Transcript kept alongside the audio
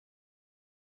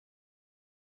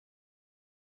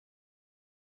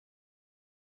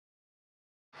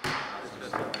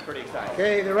Pretty exciting.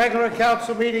 Okay, the regular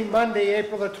council meeting Monday,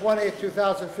 April the 20th,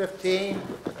 2015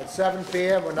 at 7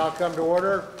 p.m. will now come to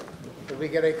order. Can we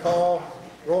get a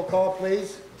roll call,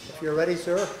 please? If you're ready,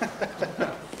 sir.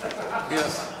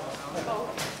 Yes.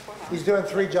 He's doing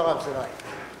 3 jobs tonight.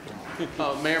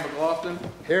 Mayor McLaughlin,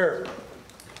 Here.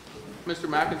 Mr.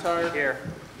 McIntyre. Here.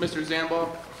 Mr.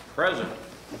 Zambock, Present.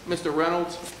 Mr.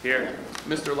 Reynolds, Here.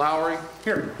 Mr. Lowry,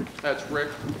 Here. that's Rick,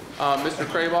 Mr.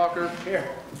 Kraybacher, Here.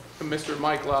 and Mr.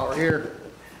 Mike Lowry. Here.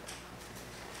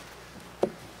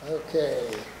 Okay.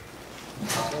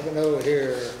 7-0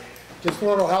 here. Just a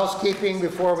little housekeeping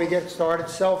before we get started.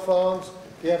 Cell phones.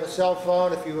 If you have a cell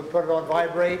phone, if you would put it on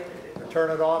vibrate or turn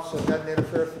it off so it doesn't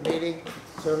interfere with the meeting,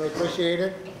 certainly appreciate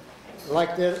it. I'd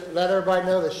like to let everybody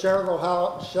know the shelter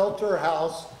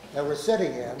house that we're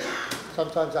sitting in,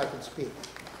 sometimes I can speak.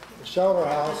 The shelter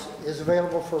house is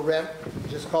available for rent.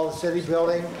 Just call the city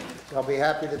building. I'll be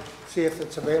happy to see if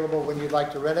it's available when you'd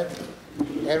like to rent it.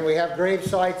 And we have grave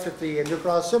sites at the New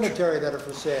Cross Cemetery that are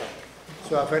for sale.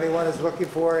 So if anyone is looking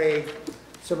for a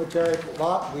cemetery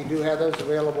lot, we do have those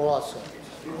available also.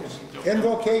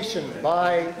 Invocation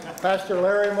by Pastor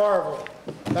Larry Marvel.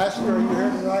 Pastor, are you here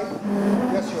tonight?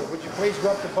 Yes, sir. Would you please go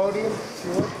up the podium, if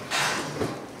you would?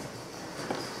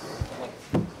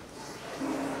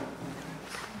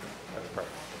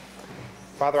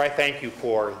 Father, I thank you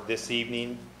for this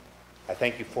evening. I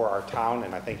thank you for our town,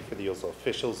 and I thank you for those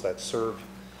officials that serve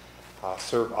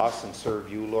us and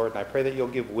serve you, Lord. And I pray that you'll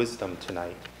give wisdom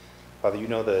tonight. Father, you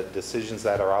know the decisions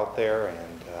that are out there, and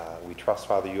we trust,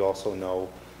 Father, you also know,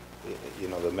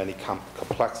 the many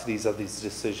complexities of these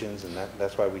decisions, and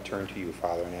that's why we turn to you,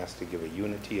 Father, and ask to give a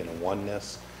unity and a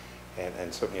oneness,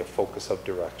 and certainly a focus of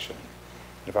direction.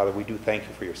 And Father, we do thank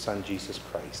you for your Son, Jesus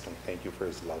Christ, and we thank you for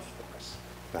his love for us.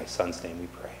 In thy Son's name we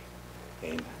pray.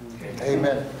 Amen.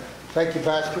 Amen. Thank you,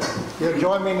 Pastor. You'll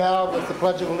join me now with the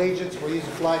Pledge of Allegiance. We'll use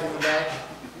the flag in the back.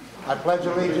 I pledge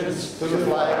allegiance to the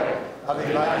flag of the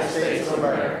United States of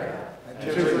America and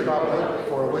to the republic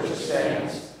for which it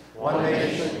stands, one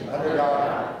nation, under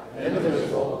God,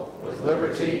 indivisible, with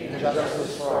liberty and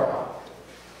justice for all.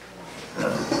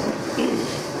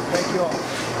 Thank you all.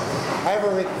 I have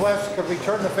a request. Could we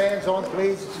turn the fans on,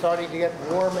 please? It's starting to get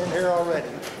warm in here already.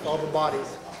 All the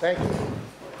bodies. Thank you.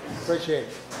 Appreciate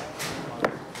it.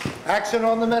 Action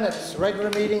on the minutes.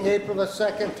 Regular meeting, April the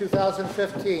 2nd,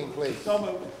 2015, please. So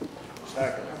moved.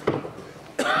 Second.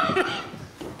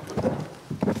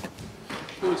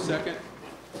 Who was second?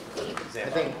 I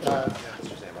think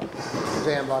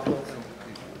Zambock.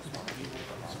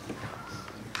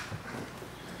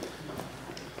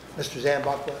 Mr.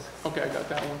 Zambock was. Okay, I got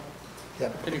that one.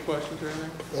 Yeah. Any questions or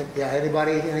anything? Yeah,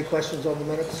 anybody, any questions on the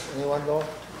minutes? Anyone go?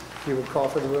 If you would call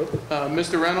for the vote.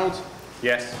 Mr. Reynolds,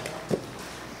 Yes.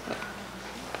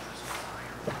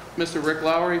 Mr. Rick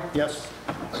Lowry, Yes.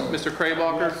 Mr.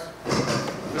 Kraybacher,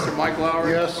 Mr. Mike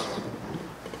Lowry, Yes.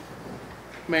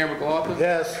 Mayor McLaughlin,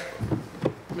 Yes.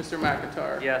 Mr.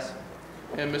 McIntyre, Yes.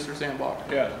 and Mr. Zambock.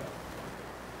 Yes.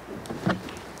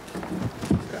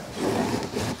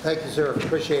 Thank you, sir.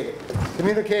 Appreciate it.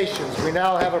 Communications. We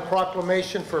now have a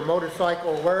proclamation for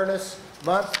Motorcycle Awareness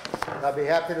Month. I'd be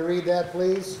happy to read that,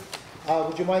 please.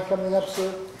 Would you mind coming up,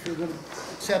 sir, if you would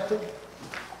accept it?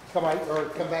 Come out, or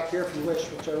come back here if you wish,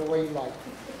 whichever way you like.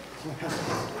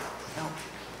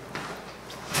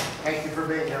 Thank you for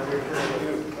being here. We appreciate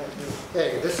it.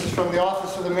 Okay, this is from the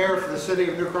Office of the Mayor for the City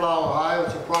of New Carlisle, Ohio.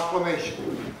 It's a proclamation.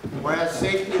 Whereas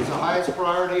safety is the highest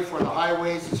priority for the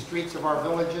highways and streets of our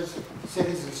villages,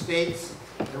 cities, and states,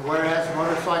 and whereas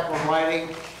motorcycle riding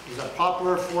is a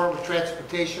popular form of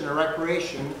transportation and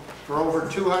recreation for over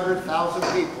 200,000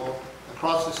 people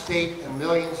across the state and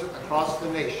millions across the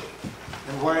nation.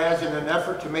 And whereas in an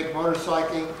effort to make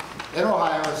motorcycling in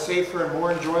Ohio a safer and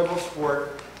more enjoyable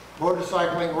sport,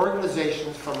 motorcycling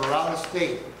organizations from around the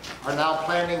state are now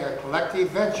planning a collective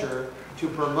venture to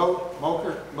promote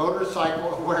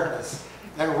motorcycle awareness.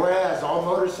 And whereas all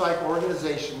motorcycle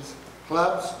organizations,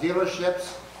 clubs,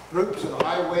 dealerships, groups of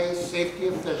highway safety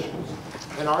officials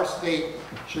in our state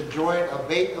should join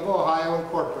Abate of Ohio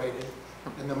Incorporated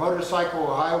in the Motorcycle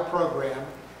Ohio program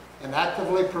in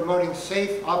actively promoting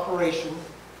safe operation,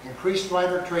 increased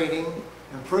rider training,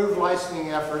 improved licensing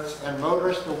efforts, and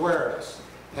motorist awareness.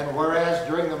 And whereas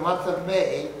during the month of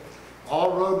May,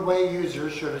 all roadway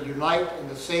users should unite in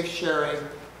the safe sharing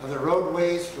of the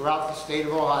roadways throughout the state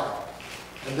of Ohio.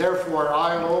 And therefore,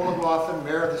 I, Lowell McLaughlin,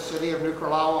 Mayor of the City of New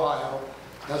Carlisle, Ohio,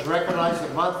 has recognized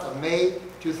the month of May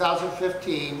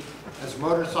 2015 as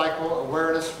Motorcycle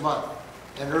Awareness Month,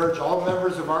 and urge all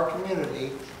members of our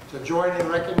community to join in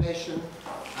recognition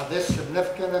of this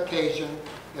significant occasion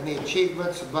and the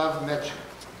achievements above mentioned.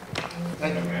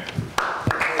 Thank you.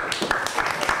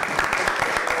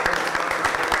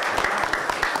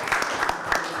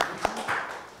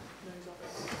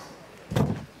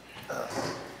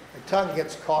 My tongue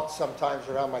gets caught sometimes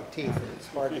around my teeth, and it's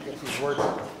hard to get these words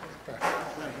out.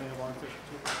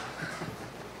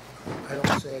 I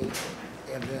don't say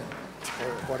and then,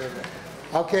 or whatever.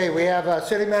 Okay, we have a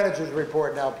city manager's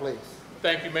report now, please.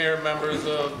 Thank you, Mayor, members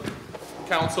of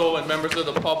council, and members of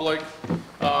the public.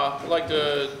 I'd like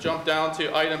to jump down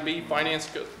to item B, finance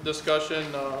discussion.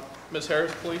 Ms.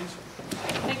 Harris, please.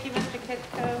 Thank you, Mr.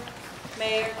 Kitco,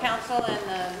 Mayor, Council, and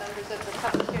members of the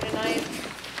public here tonight.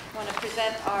 I want to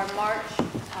present our March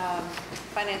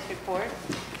finance report.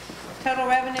 Total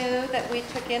revenue that we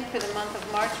took in for the month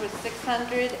of March was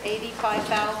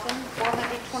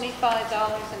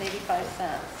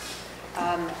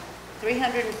 $685,425.85.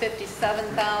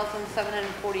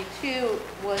 $357,742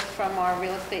 was from our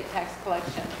real estate tax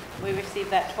collection. We receive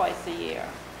that twice a year.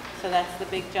 So that's the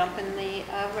big jump in the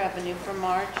revenue for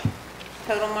March.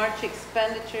 Total March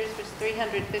expenditures was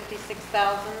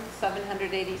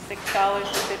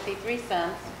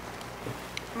 $356,786.53.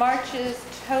 March's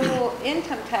total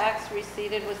income tax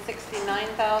receipted was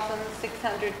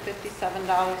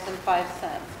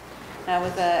 $69,657.05. That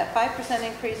was a 5%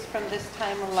 increase from this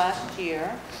time last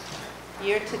year.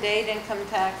 Year-to-date income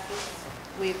taxes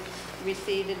we've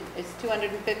received is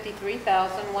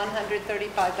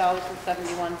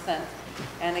 $253,135.71.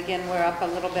 And again, we're up a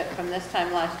little bit from this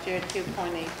time last year,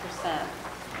 2.8%.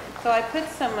 So I put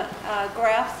some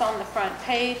graphs on the front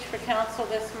page for council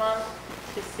this month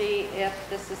to see if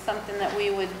this is something that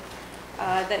we would,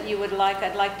 that you would like.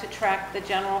 I'd like to track the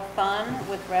general fund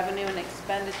with revenue and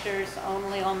expenditures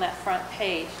only on that front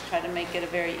page, try to make it a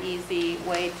very easy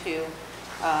way to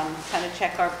kind of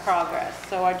check our progress.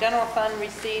 So our general fund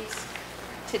receipts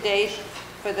to date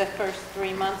for the first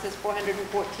 3 months is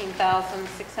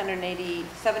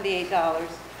 $414,678,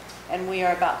 and we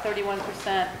are about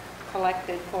 31%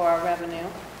 collected for our revenue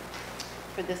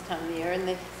for this time of the year, and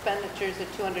the expenditures are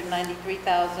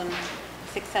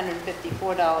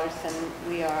 $293,654, and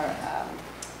we are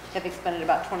have expended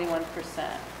about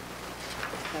 21%.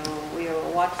 So we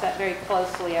will watch that very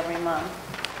closely every month.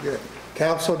 Good.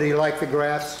 Council, do you like the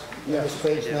graphs on this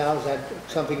page now? Is that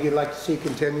something you'd like to see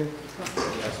continue?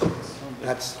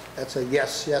 Yes. That's a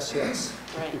yes, yes, yes.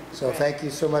 Right. So right. thank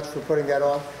you so much for putting that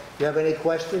on. Do you have any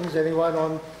questions,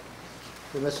 anyone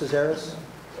for Mrs. Harris?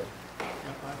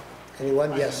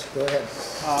 Anyone? Yes, go ahead.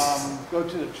 Go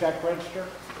to the check register.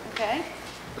 Okay.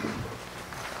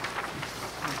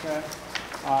 Okay.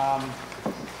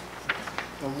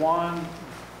 The one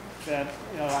that,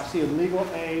 I see a legal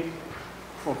aid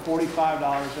for $45.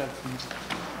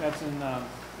 That's in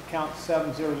account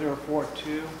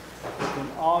 70042. And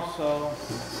also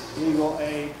legal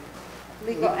aid.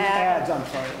 Legal ads. I'm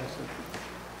sorry. I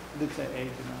did say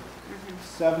aid, didn't I?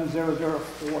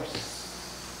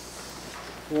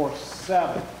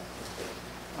 70047.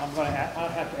 I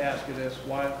have to ask you this: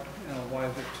 why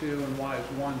is it two, and why is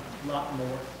one a lot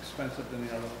more expensive than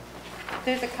the other?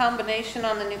 There's a combination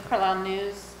on the New Carlisle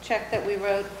News check that we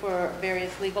wrote for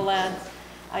various legal ads.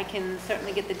 I can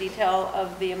certainly get the detail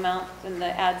of the amount and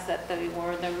the ads that they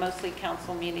were. They're mostly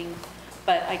council meetings,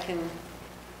 but I can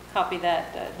copy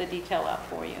that, the detail out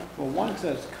for you. Well, one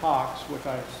says Cox, which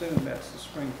I assume that's the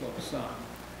Springfield Sun,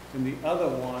 and the other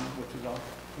one, which is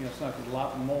it's not a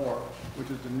lot more, which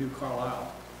is the New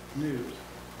Carlisle News.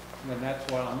 And that's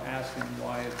why I'm asking,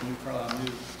 why is New Carlisle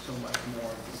News so much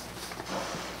more?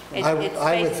 I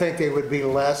would think they would be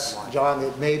less, John.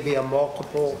 It may be a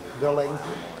multiple billing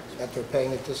that they're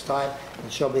paying at this time,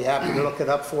 and she'll be happy to look it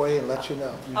up for you and let you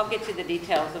know. I'll get you the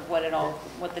details of what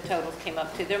the totals came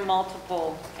up to. They're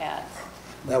multiple ads.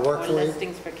 That work Or for you?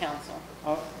 listings for council.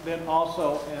 Then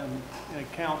also in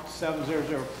account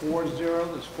 70040,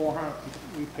 there's 400.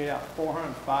 We paid out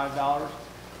 $405.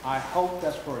 I hope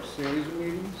that's for a series of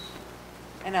meetings.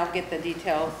 And I'll get the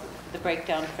details, the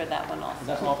breakdown for that one also.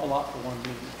 That's an awful lot for one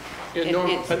meeting. Yeah,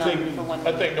 It's none for one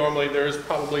I think normally there's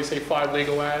probably, say, 5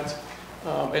 legal ads,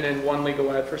 and then 1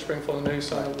 legal ad for Springfield News,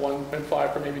 Sun, and 1 and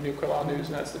 5 for maybe New Carlisle News,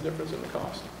 and that's the difference in the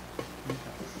cost.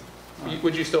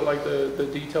 Would you still like the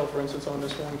detail, for instance, on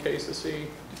this one case to see?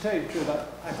 To tell you the truth,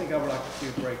 I think I would like to see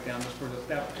a breakdown just for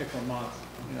that particular month.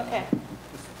 Okay.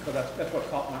 Because that's what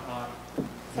caught my eye.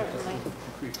 Certainly.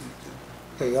 Increasing it too.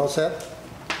 Okay, you all set?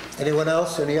 Anyone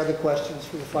else? Any other questions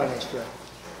for the finance director?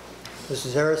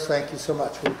 Mrs. Harris, thank you so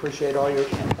much. We appreciate all you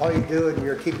do, and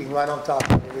you're keeping right on top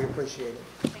of it. We appreciate it.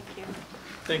 Thank you.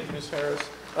 Thank you, Ms. Harris.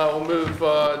 We'll move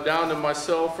down to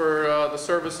myself for the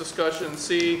service discussion.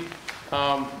 C,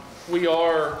 we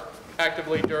are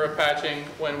actively Durapatching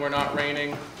when we're not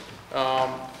raining.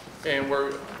 And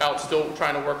we're out still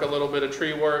trying to work a little bit of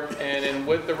tree work, and then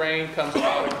with the rain comes a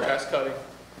lot of grass cutting.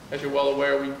 As you're well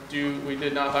aware, we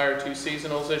did not hire 2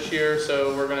 seasonals this year,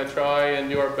 so we're gonna try and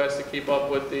do our best to keep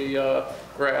up with the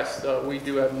grass. We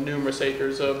do have numerous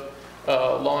acres of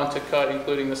lawn to cut,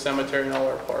 including the cemetery and all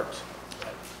our parks.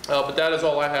 But that is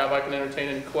all I have. I can entertain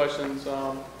any questions.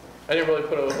 I didn't really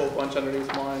put a whole bunch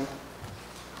underneath mine.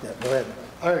 Yeah, go ahead.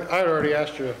 I had already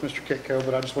asked you, Mr. Kitco,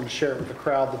 but I just want to share it with the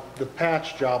crowd. The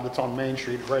patch job that's on Main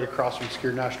Street, right across from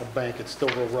Secure National Bank, it's still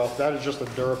real rough. That is just a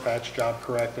Durapatch job,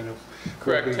 correct? And it will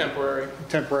Correct, be temporary.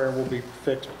 temporary, will be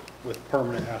fixed with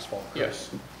permanent asphalt.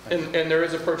 correct? Yes. And there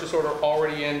is a purchase order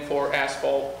already in for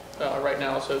asphalt right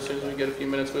now, so as soon as we get a few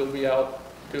minutes, we'll be out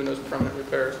doing those permanent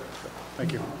repairs.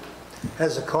 Thank you.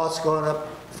 Has the cost gone up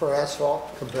for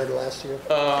asphalt compared to last year?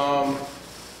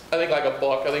 I think like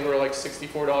 $1. I think we were like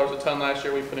 $64 a ton last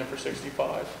year. We put in for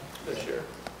 65 this year.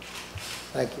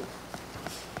 Thank you.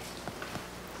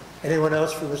 Anyone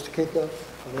else for Mr. Kitco on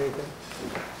anything?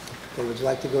 They would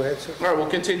like to go ahead, sir? All right, we'll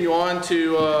continue on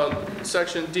to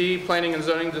Section D, Planning and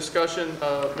Zoning Discussion.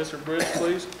 Mr. Bridge,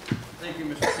 please. Thank you,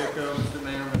 Mr. Kitco, Mr.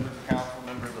 Mayor, members of council,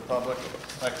 members of the public.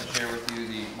 I'd like to share with you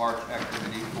the March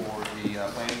activity for the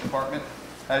planning department.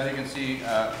 As you can see,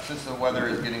 since the weather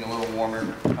is getting a little warmer,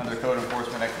 under code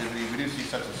enforcement activity, we do see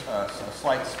such a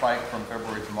slight spike from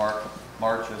February to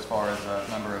March as far as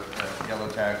number of yellow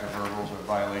tags or verbals or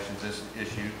violations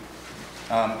issued.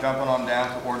 Jumping on down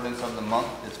to ordinance of the month,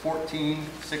 it's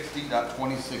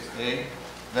 1460.26A.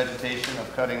 Vegetation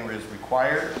of cutting is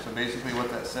required. So basically what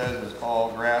that says is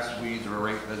all grass, weeds, or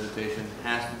rank vegetation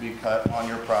has to be cut on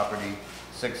your property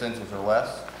 6 inches or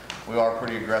less. We are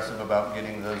pretty aggressive about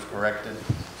getting those corrected.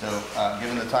 So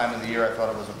given the time of the year, I thought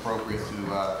it was appropriate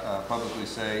to publicly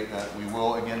say that we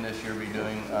will again this year be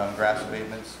doing grass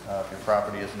abatements. If your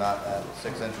property is not at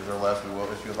 6 inches or less, we will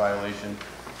issue a violation.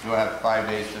 You will have 5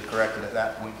 days to correct it at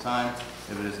that point in time.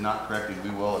 If it is not corrected,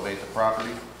 we will abate the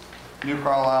property. New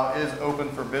Carlisle is open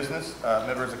for business.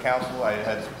 Members of council, I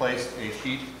had placed a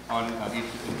sheet on in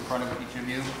front of each of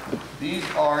you. These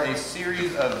are a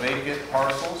series of vacant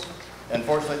parcels.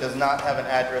 Unfortunately, it does not have an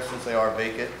address since they are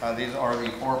vacant. These are the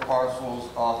 4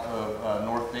 parcels off of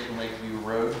North Dayton Lakeview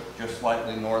Road, just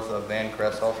slightly north of Van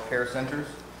Crest Health Care Centers.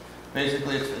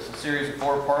 Basically, it's a series of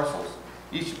 4 parcels.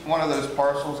 Each one of those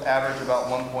parcels average about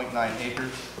 1.9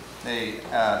 acres. 2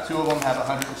 of them have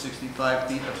 165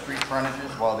 feet of street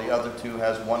frontages, while the other 2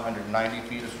 has 190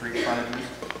 feet of street frontages.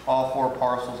 All 4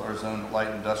 parcels are zoned light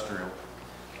industrial.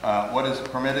 What is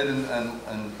permitted in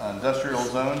industrial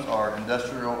zones are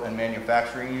industrial and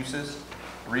manufacturing uses,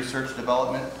 research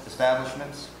development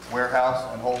establishments, warehouse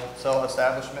and wholesale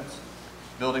establishments,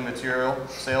 building material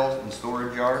sales and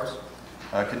storage yards.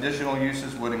 Conditional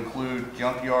uses would include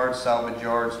junk yards, salvage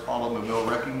yards, automobile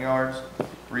wrecking yards,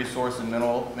 resource and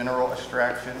mineral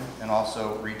extraction, and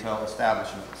also retail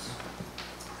establishments.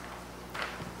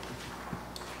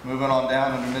 Moving on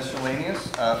down under miscellaneous,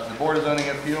 the Board of Zoning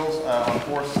Appeals on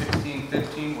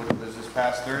 4/16/15, which was this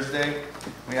past Thursday,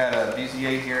 we had a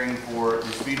BZA hearing for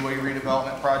the Speedway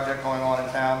redevelopment project going on in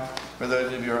town. For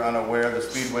those of you who are unaware, the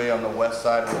Speedway on the west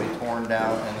side will be torn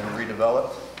down and then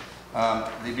redeveloped.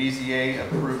 The BZA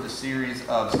approved a series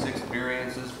of 6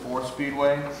 variances for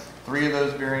Speedway. 3 of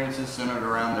those variances centered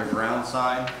around their ground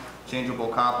sign, changeable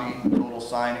copy, total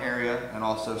sign area, and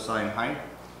also sign height.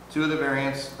 2 of the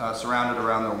variants surrounded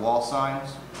around their wall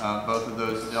signs. Both of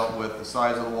those dealt with the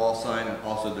size of the wall sign and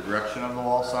also the direction of the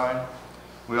wall sign.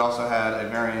 We also had a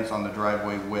variance on the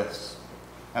driveway widths.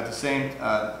 At the same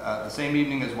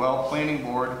evening as well, Planning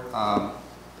Board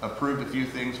approved a few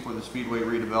things for the Speedway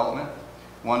redevelopment.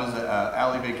 One is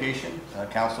alley vacation.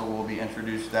 Council will be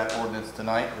introduced that ordinance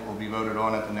tonight. It will be voted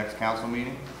on at the next council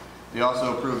meeting. They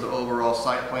also approved the overall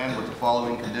site plan with the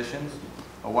following conditions: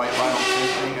 a white vinyl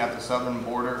fencing at the southern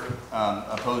border,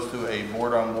 opposed to a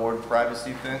board-on-board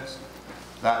privacy fence.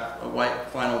 That white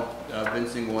vinyl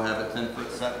fencing will have a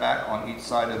 10-foot setback on each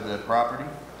side of the property,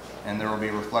 and there will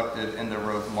be reflected in the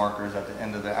road markers at the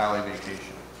end of the alley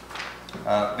vacation.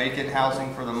 Vacant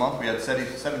housing for the month, we had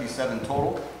 77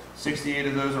 total. 68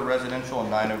 of those are residential and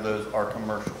 9 of those are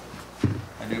commercial.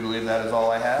 I do believe that is all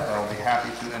I have. I will be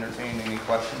happy to entertain any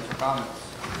questions or comments.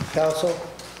 Council,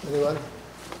 anyone?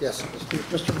 Yes.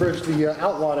 Mr. Bridge, the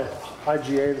outlot at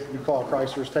IGA that you call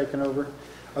Chrysler's taken over,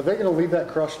 are they going to leave that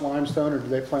crushed limestone, or do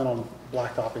they plan on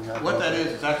blacktopping that? What that is,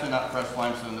 it's actually not crushed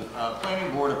limestone. The planning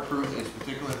board approved a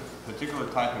particular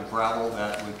type of gravel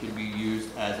that could be used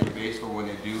as a base for when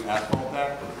they do asphalt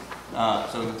that.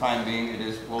 So for the time being,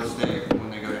 will stay.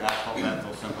 When they go to asphalt that,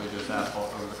 they'll simply just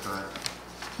asphalt over the current.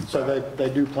 So they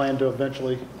do plan to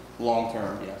eventually? Long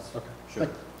term, yes. Okay. Sure.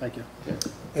 Thank you.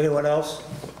 Anyone else?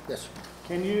 Yes.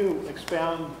 Can you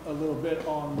expound a little bit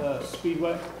on the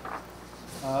speedway?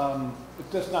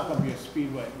 It's just not gonna be a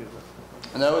speedway, is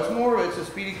it? No, it's a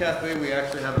Speedy Cafe. We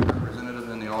actually have a representative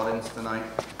in the audience tonight,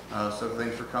 so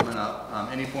thanks for coming up.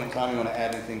 Any point in time you want to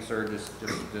add anything, sir,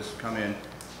 just come in.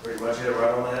 Pretty much hit it right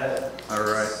on the head. All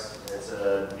right. It's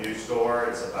a new store.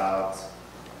 It's about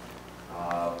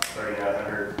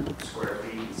 3,900 square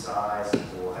feet in size.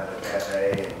 We'll have a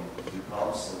cafe and few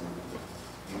pumps and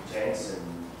few tanks and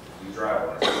few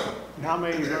driveways. And how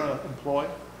many are you gonna employ?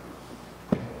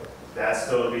 That's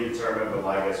still to be determined, but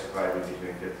my guess would probably be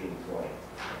between 15 and 20.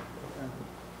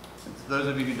 For those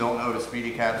of you who don't know what a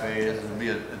Speedy Cafe is, it'll be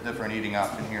a different eating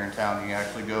option here in town. You can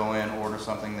actually go in, order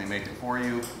something, they make it for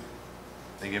you,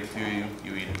 they give it to you,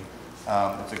 you eat it.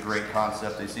 It's a great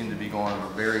concept. They seem to be going over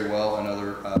very well in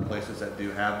other places that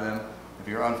do have them. If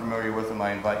you're unfamiliar with them,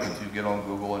 I invite you to get on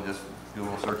Google and just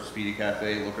Google search Speedy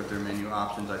Cafe, look at their menu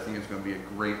options. I think it's going to be a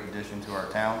great addition to our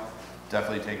town.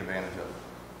 Definitely take advantage of it.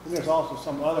 And there's also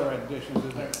some other additions,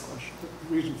 is there?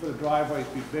 The reason for the driveways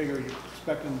to be bigger, you're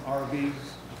expecting RVs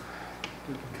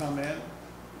to come in?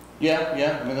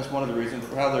 Yeah, I mean, that's one of the reasons,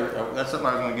 how they're, that's something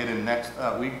I was gonna get in next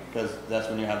week, because that's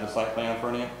when you have the site plan in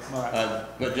front of you. All right.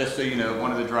 But just so you know,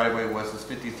 one of the driveway was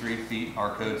 53 feet,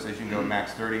 our code says you can go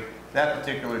max 30. That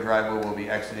particular driveway will be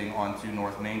exiting onto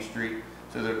North Main Street,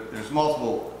 so there's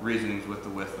multiple reasonings with the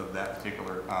width of that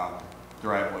particular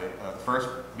driveway. The first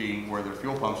being where their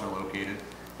fuel pumps are located,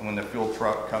 and when the fuel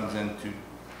truck comes in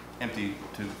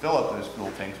to fill up those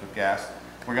fuel tanks with gas,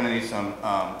 we're going to need some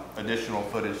additional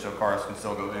footage so cars can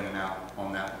still go in and out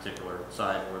on that particular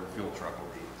side where the fuel truck will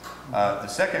be. The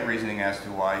second reasoning as to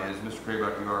why is, Mr.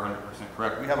 Craybuck, you are 100%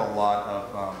 correct. We have a lot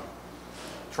of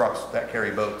trucks that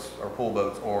carry boats or pool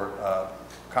boats, or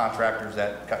contractors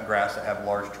that cut grass that have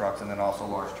large trucks, and then also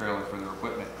large trailers for their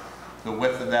equipment. The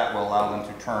width of that will allow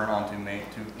them to turn onto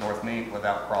North Main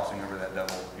without crossing over that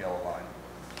double yellow line.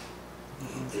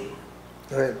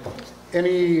 Go ahead.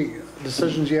 Any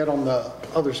decisions yet on the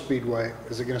other speedway?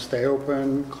 Is it going to stay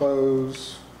open,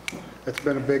 close? It's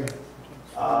been a big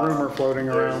rumor floating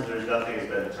around. There's nothing has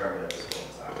been determined at this point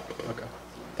in time. Okay,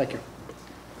 thank you.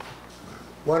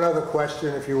 One other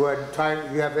question, if you would.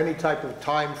 You have any type of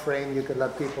time frame you could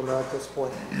let people know at this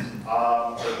point?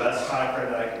 The best time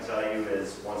frame that I can tell you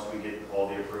is once we get all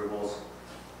the approvals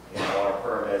and all our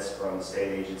permits from the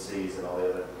state agencies and all the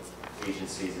other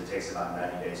agencies, it takes about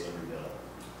 90 days to rebuild.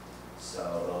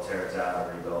 So they'll tear it down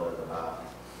and rebuild it in about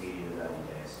 80 to 90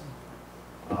 days.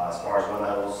 As far as when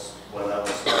that will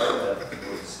start, that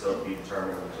will still be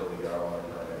determined until we get our own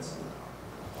permits and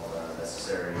all the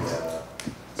necessary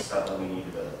stuff that we need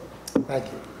to build. Thank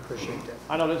you, appreciate that.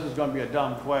 I know this is gonna be a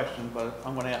dumb question, but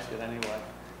I'm gonna ask it anyway.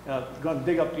 You're gonna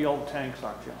dig up the old tanks,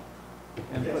 aren't you?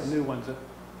 And Yes. put new ones in,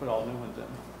 put all new ones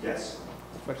in, Yes.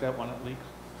 especially that one that leaks.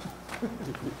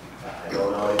 I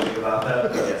don't know anything about that,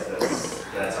 but yes,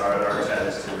 that's our intent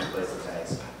is to replace the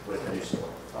tanks with the new store.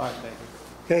 All right, thank you.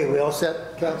 Okay, we all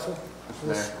set, council?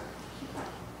 There.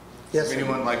 Yes, If sir.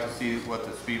 anyone would like to see what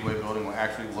the Speedway building will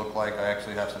actually look like, I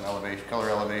actually have some color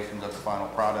elevations of the final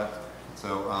product.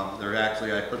 So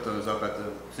I put those up at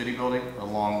the city building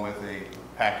along with a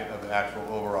packet of the actual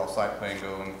overall site plan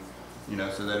going,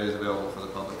 so that is available for the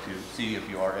public to see if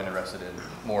you are interested in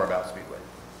more about Speedway.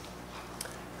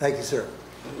 Thank you, sir.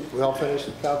 We all finished,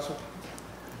 council?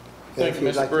 Thank If you,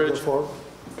 you'd Mr. like to go Bridge. forward.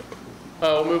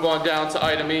 We'll move on down to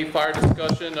item E, fire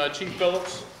discussion. Chief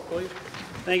Phillips, please.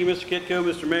 Thank you, Mr. Kitco,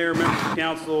 Mr. Mayor, members of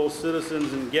council,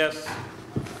 citizens, and guests.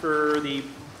 For the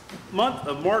month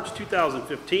of March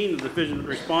 2015, the division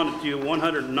responded to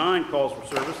 109 calls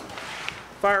for service.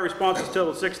 Fire responses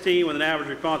totaled 16 with an average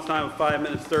response time of 5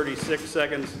 minutes 36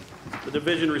 seconds. The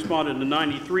division responded to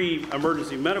 93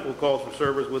 emergency medical calls for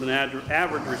service with an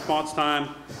average response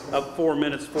time of 4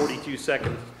 minutes 42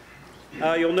 seconds.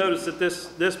 You'll notice that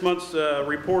this month's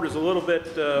report is a little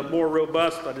bit more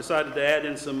robust. I decided to add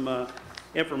in some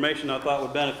information I thought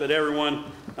would benefit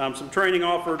everyone. Some training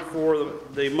offered for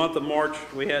the month of March.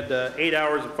 We had 8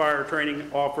 hours of fire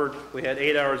training offered. We had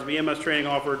 8 hours of EMS training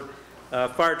offered.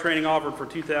 Fire training offered for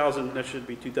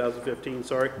 2015,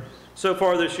 sorry. So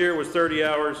far this year was 30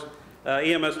 hours.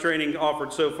 EMS training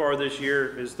offered so far this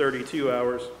year is 32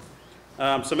 hours.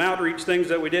 Some outreach things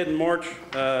that we did in March.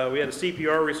 We had a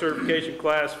CPR recertification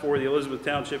class for the Elizabeth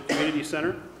Township Community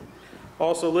Center.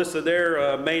 Also listed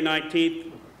there, May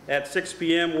 19th at 6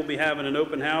 p.m. we'll be having an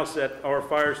open house at our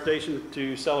fire station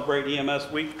to celebrate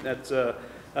EMS Week. That's a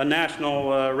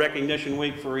national recognition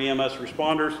week for EMS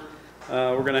responders.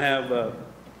 We're going to have a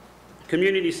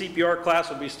community CPR class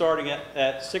will be starting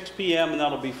at 6 p.m. and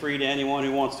that'll be free to anyone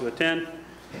who wants to attend.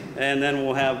 And then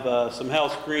we'll have some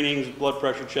health screenings, blood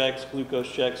pressure checks,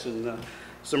 glucose checks, and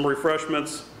some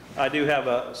refreshments. I do have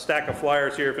a stack of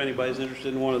flyers here if anybody's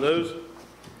interested in one of those.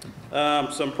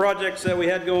 Some projects that we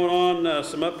had going on,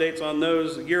 some updates on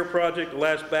those. The gear project, the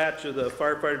last batch of the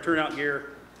firefighter turnout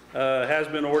gear has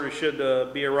been ordered,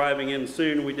 should be arriving in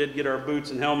soon. We did get our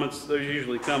boots and helmets. Those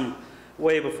usually come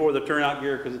way before the turnout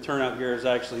gear because the turnout gear is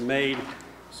actually made.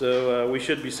 So we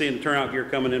should be seeing the turnout gear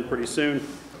coming in pretty soon.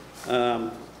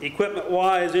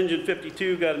 Equipment-wise, Engine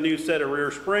 52 got a new set of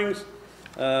rear springs.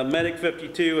 Medic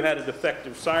 52 had a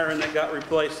defective siren that got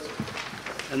replaced.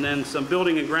 And then some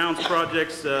building and grounds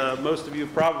projects, most of you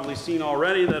have probably seen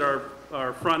already that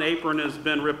our front apron has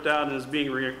been ripped out and is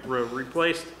being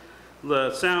replaced.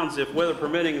 The sounds, if weather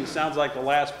permitting, it sounds like the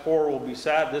last pour will be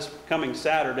this coming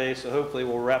Saturday, so hopefully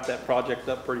we'll wrap that project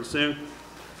up pretty soon.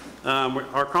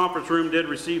 Our conference room did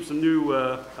receive some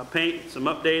new paint, some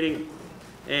updating,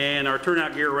 and our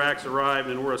turnout gear racks arrived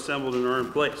and were assembled and are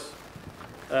in place.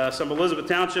 Some Elizabeth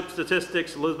Township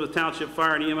statistics. Elizabeth Township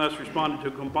Fire and EMS responded to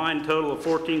a combined total of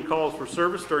 14 calls for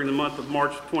service during the month of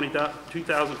March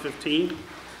 2015.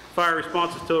 Fire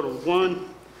responses totaled 1.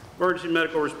 Emergency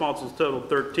medical responses totaled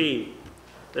 13.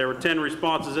 There were 10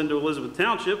 responses into Elizabeth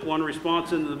Township, 1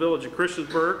 response into the village of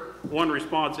Christiansburg, 1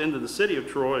 response into the city of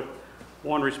Troy,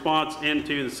 1 response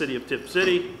into the city of Tipp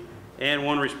City, and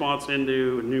 1 response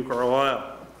into New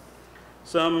Carlisle.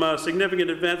 Some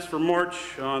significant events for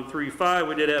March. On 3/5,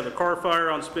 we did have a car fire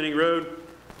on Spinning Road.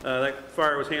 That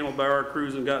fire was handled by our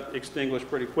crews and got extinguished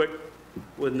pretty quick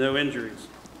with no injuries.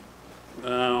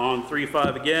 On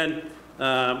 3/5 again,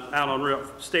 out on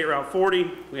State Route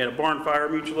 40, we had a barn fire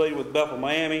mutual aid with Bethel,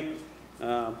 Miami.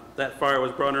 That fire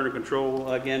was brought under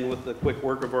control again with the quick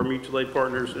work of our mutual aid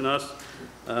partners and us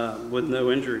with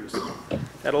no injuries.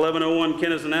 At 1101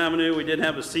 Kennison Avenue, we did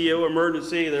have a CO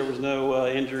emergency. There was no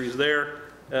injuries there.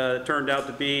 It turned out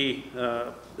to be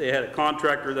they had a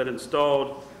contractor that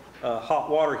installed a hot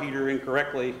water heater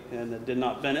incorrectly and it did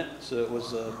not vent it, so it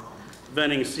was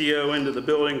venting CO into the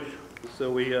building. So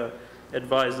we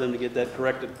advised them to get that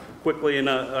corrected quickly, and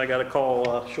I got a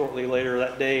call shortly later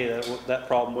that day that that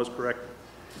problem was corrected.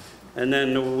 And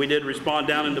then we did respond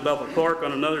down into Bethel Clark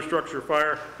on another structure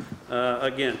fire.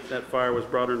 Again, that fire was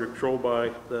brought under control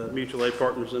by the mutual aid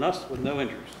partners and us with no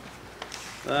injuries.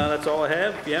 That's all I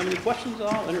have. If you have any questions,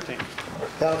 I'll entertain.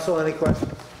 Council, any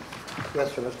questions?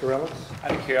 Yes, sir, Mr. Reynolds.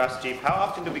 Out of curiosity, how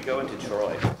often do we go into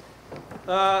Troy?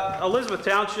 Elizabeth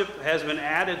Township has been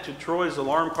added to Troy's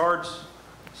alarm cards,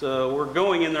 so we're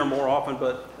going in there more often,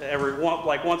 but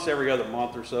like once every other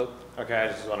month or so. Okay, I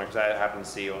just was wondering because I happened to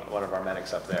see one of our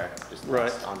medics up there just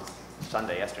on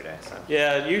Sunday yesterday. So.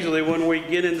 Yeah, usually when we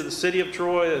get into the city of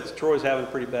Troy, Troy's having a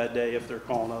pretty bad day if they're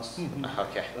calling us.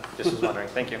 Okay, just was wondering.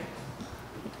 Thank you.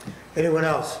 Anyone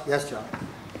else? Yes, John.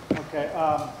 Okay,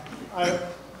 I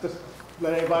just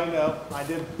let everybody know, I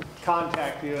did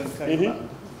contact you and tell you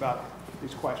about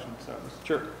these questions, so.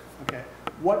 Sure. Okay,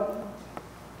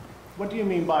 what do you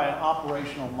mean by an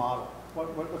operational model?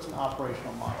 What's an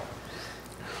operational model?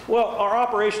 Well, our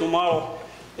operational model,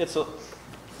 it's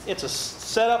a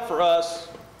setup for us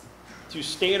to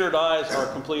standardize our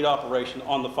complete operation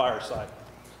on the fire side.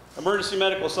 Emergency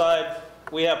medical side,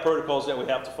 we have protocols that we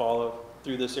have to follow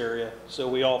through this area, so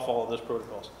we all follow those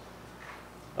protocols.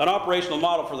 An operational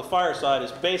model for the fire side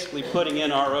is basically putting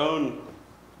in our own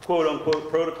quote-unquote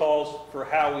protocols for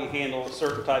how we handle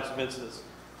certain types of incidents.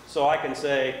 So I can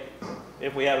say,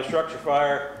 if we have a structure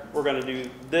fire, we're going to do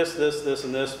this, this, this,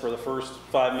 and this for the first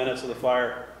 5 minutes of the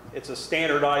fire. It's a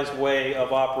standardized way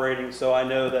of operating, so I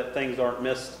know that things aren't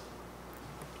missed.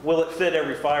 Will it fit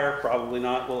every fire? Probably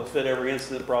not. Will it fit every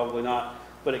incident? Probably not.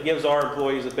 But it gives our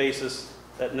employees a basis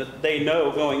that they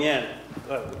know going in,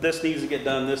 this needs to get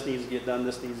done, this needs to get done,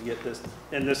 this needs to get this,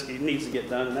 and this needs to get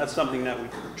done. And that's something that we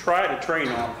try to train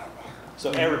on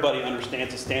so everybody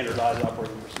understands a standardized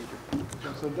operating procedure.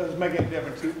 So it doesn't make any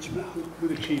difference who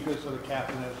the chief is or the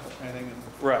captain is or anything.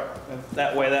 Right.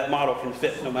 That way that model can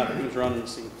fit no matter who's running the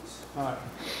scene. All right.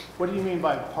 What do you mean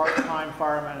by part-time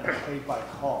firemen and paid by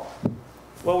call?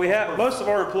 Well, most of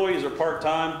our employees are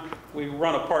part-time. We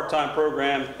run a part-time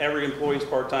program. Every employee is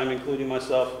part-time, including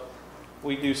myself.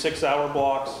 We do 6-hour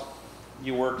blocks.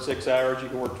 You work 6 hours, you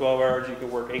can work 12 hours, you can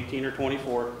work 18 or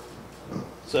 24.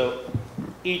 So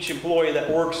each employee that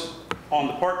works on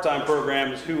the part-time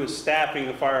program is who is staffing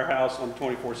the firehouse on a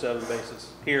 24/7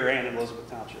 basis here and in Elizabeth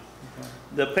Township. Okay.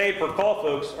 The paid per call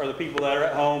folks are the people that are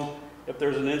at home. If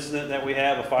there's an incident that we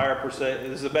have, a fire per se,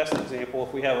 this is the best example.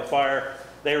 If we have a fire,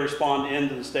 they respond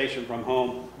into the station from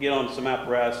home, get on some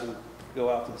apparatus, and go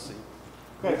out to the scene,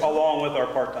 along with our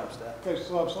part-time staff. Okay,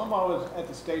 so if someone was at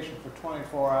the station for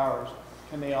 24 hours,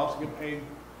 And they also get paid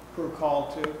per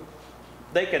call too?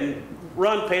 They can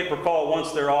run paid per call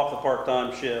once they're off the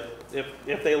part-time shift.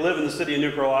 If they live in the city of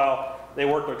New Carlisle, they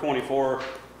work their 24,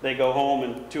 they go home,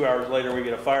 and 2 hours later we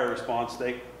get a fire response,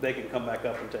 they can come back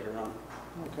up and take a run.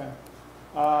 Okay.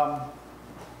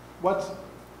 What's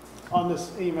on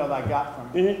this email that I got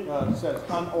from you? It says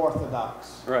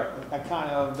unorthodox. Right. That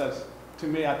kind of, to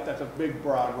me, that's a big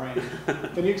broad range.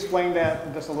 Can you explain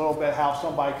that just a little bit, how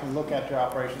somebody can look at your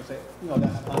operation and say,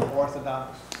 that's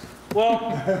unorthodox?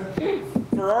 Well,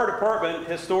 for our department,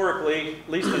 historically, at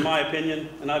least in my opinion,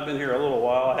 and I've been here a little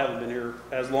while, I haven't been here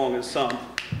as long as some,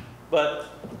 but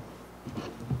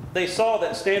they saw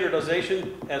that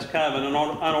standardization as kind of an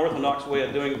unorthodox way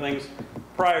of doing things.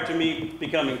 Prior to me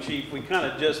becoming chief, we kind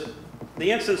of just, the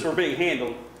incidents were being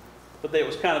handled, but it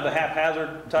was kind of a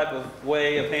haphazard type of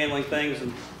way of handling things,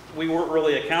 and we weren't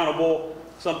really accountable.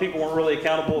 Some people weren't really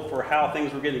accountable for how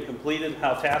things were getting completed,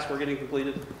 how tasks were getting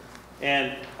completed.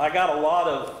 And I got a lot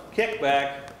of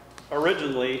kickback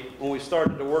originally when we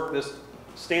started to work this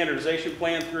standardization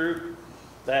plan through,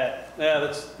 that,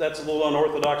 that's a little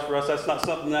unorthodox for us. That's not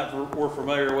something that we're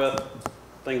familiar with,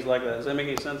 things like that. Does that make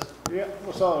any sense? Yeah,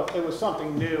 well, so it was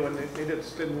something new and they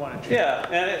just didn't want to change. Yeah,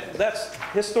 and that's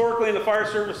historically in the fire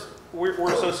service, we're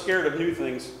so scared of new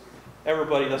things,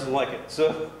 everybody doesn't like it.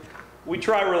 So we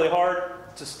try really hard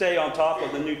to stay on top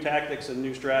of the new tactics and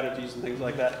new strategies and things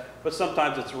like that. But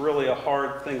sometimes it's really a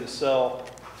hard thing to sell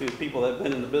to people that have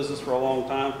been in the business for a long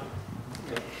time.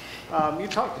 You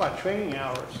talked about training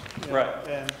hours. Right.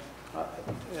 And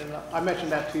I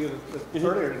mentioned that to you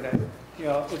earlier today.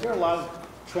 Is there a lot of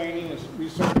training and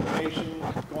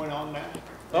recertification going on now?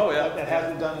 Oh, yeah. That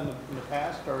hasn't done in the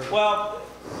past? Or? Well,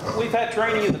 we've had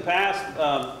training in the past.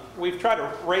 We've tried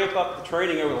to ramp up the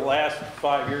training over the last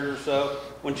 5 years or so.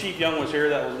 When Chief Young was here,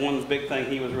 that was one big thing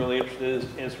he was really interested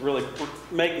in, is really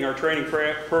making our training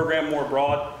program more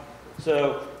broad.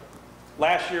 So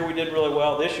last year we did really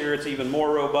well. This year it's even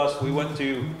more robust. We went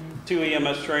to 2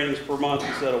 EMS trainings per month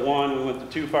instead of 1. We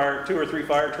went to 2 or 3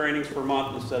 fire trainings per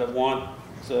month instead of 1.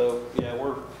 So yeah,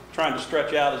 we're trying to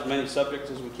stretch out as many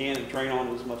subjects as we can and train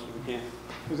on as much as we can.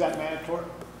 Is that mandatory?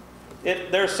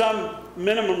 There's some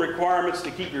minimum requirements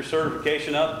to keep your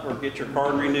certification up or get your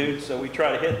card renewed, so we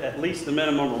try to hit at least the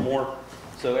minimum or more,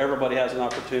 so everybody has an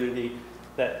opportunity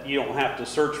that you don't have to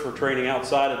search for training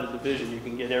outside of the division. You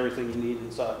can get everything you need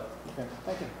inside. Okay,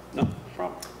 thank you. No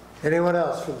problem. Anyone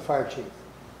else for the fire chief?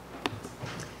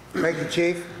 Thank you,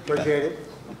 chief. Appreciate it.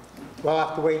 We'll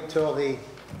have to wait until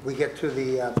we get to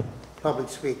the public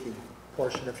speaking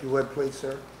portion, if you would, please,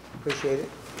 sir. Appreciate it.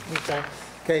 Okay.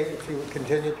 Okay, if you would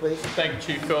continue, please. Thank you,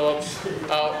 Chief Phillips.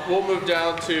 We'll move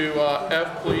down to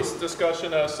F, police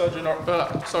discussion. Sergeant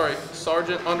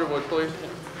Underwood, please.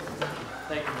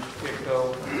 Thank you, Mr.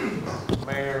 Kitco,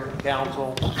 Mayor,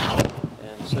 Council,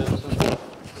 and citizens.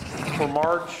 For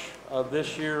March of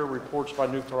this year, reports by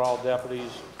New Carlisle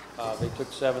deputies, they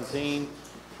took 17.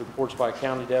 Reports by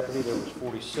county deputy, there was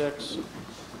 46.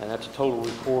 And that's total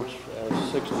reports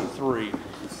as 63.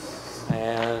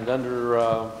 And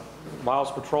under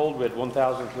miles patrolled, we had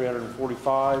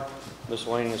 1,345.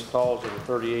 Miscellaneous calls, there were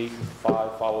 38,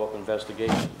 5 follow-up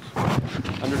investigations.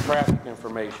 Under traffic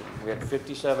information, we had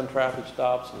 57 traffic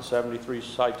stops and 73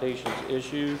 citations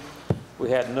issued. We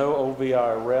had no OVI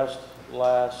arrest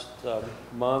last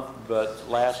month, but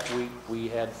last week we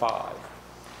had 5.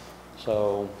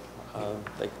 So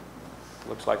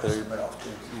looks like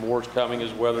more's coming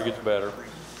as weather gets better.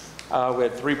 We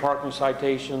had 3 parking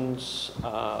citations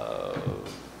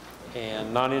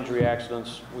and non-injury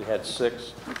accidents. We had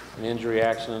 6, and injury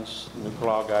accidents, the New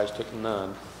Carlisle guys took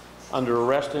none. Under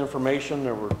arrest information,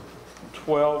 there were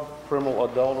 12 criminal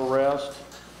adult arrests.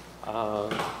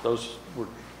 Those were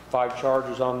 5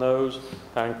 charges on those.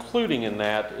 Now, including in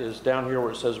that is down here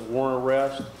where it says warrant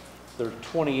arrest. There's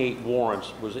 28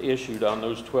 warrants was issued on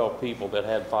those 12 people that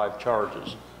had 5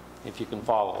 charges, if you can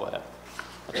follow that.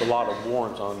 That's a lot of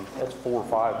warrants on, that's 4 or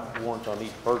 5 warrants on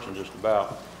each person just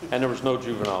about. And there was no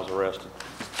juveniles arrested.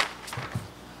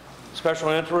 Special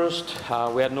interest,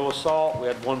 we had no assault, we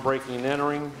had 1 breaking and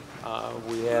entering.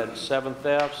 We had 7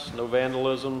 thefts, no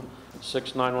vandalism,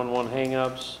 6 911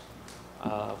 hang-ups.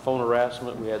 Phone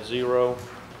harassment, we had 0.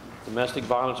 Domestic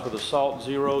violence with assault,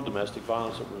 0. Domestic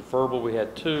violence with verbal, we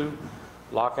had 2.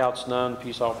 Lockouts, none.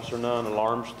 Peace officer, none.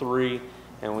 Alarms, 3.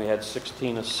 And we had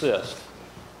 16 assists.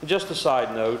 Just a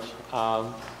side note,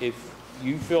 if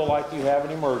you feel like you have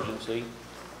an emergency,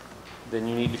 then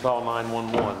you need to call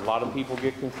 911. A lot of people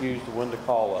get confused when to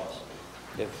call us.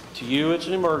 If to you it's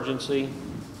an emergency,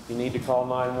 you need to call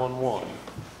 911.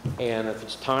 And if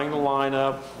it's tying the line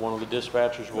up, one of the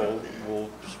dispatchers will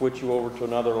switch you over to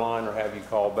another line or have you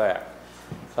call back.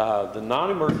 The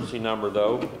non-emergency number,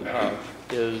 though,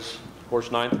 is, of course,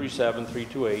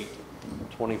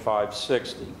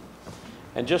 937-328-2560.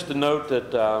 And just to note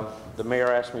that the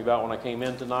mayor asked me about when I came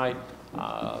in tonight,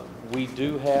 we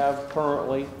do have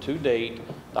currently, to date,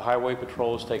 the Highway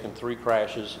Patrol has taken 3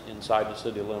 crashes inside the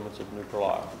city limits of New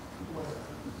Carlisle.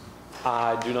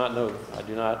 I do not know. I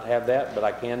do not have that, but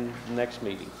I can next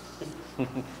meeting.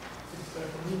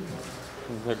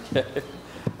 Okay.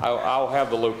 I'll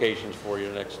have the locations for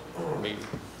you next meeting.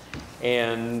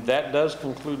 And that does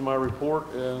conclude my report,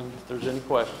 if there's any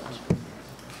questions.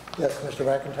 Yes, Mr.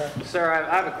 McIntyre? Sir,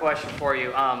 I have a question for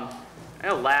you. I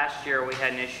know last year we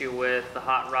had an issue with the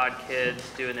hot rod kids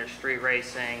doing their street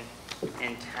racing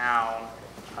in town.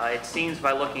 It seems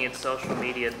by looking at social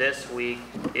media this week,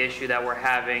 the issue that we're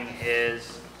having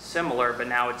is similar, but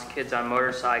now it's kids on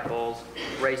motorcycles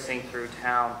racing through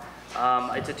town.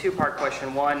 It's a two-part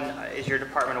question. One, is your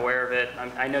department aware of it?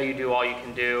 I know you do all you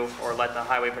can do, or let the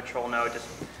Highway Patrol know, just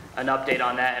an update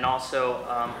on that. And also,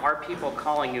 are people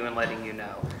calling you and letting you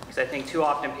know? Because I think too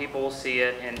often people will see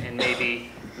it and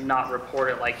maybe not report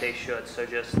it like they should. So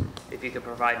just if you could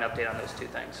provide an update on those two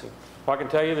things. Well, I can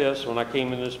tell you this, when I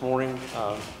came in this morning,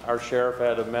 our sheriff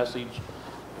had a message,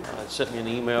 sent me an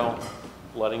email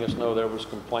letting us know there was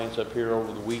complaints up here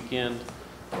over the weekend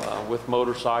with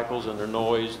motorcycles and their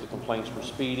noise. The complaints were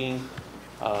speeding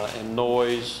and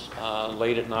noise.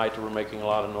 Late at night they were making a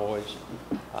lot of noise.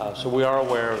 So we are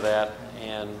aware of that,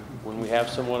 and when we have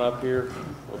someone up here,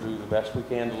 we'll do the best we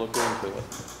can to look into it.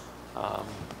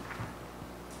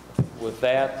 With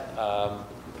that,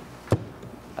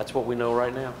 that's what we know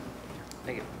right now.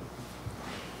 Thank you.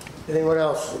 Anyone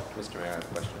else? Mr. Mayor, I have a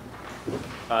question.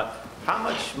 How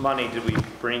much money do we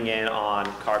bring in on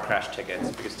car crash tickets?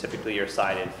 Because typically you're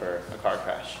cited for a car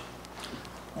crash.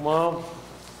 Well,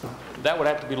 that would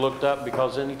have to be looked up,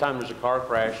 because anytime there's a car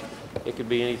crash, it could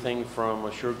be anything from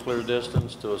a sure clear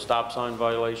distance to a stop sign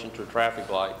violation to a traffic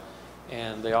light,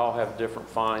 and they all have different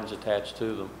fines attached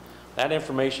to them. That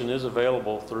information is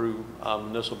available through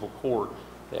municipal court.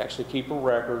 They actually keep a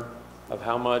record of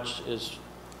how much is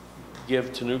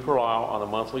given to New Carlisle on a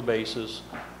monthly basis,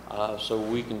 so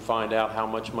we can find out how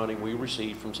much money we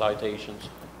receive from citations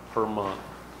per month.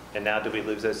 And now do we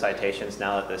lose those citations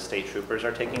now that the state troopers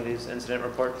are taking these incident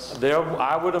reports?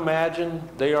 I would imagine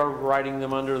they are writing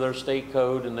them under their state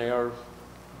code, and they are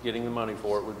getting the money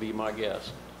for it, would be my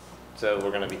guess. So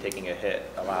we're going to be taking a hit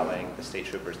allowing the state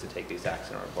troopers to take these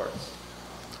accident reports?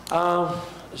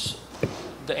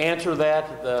 To answer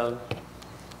that,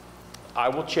 I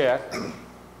will check,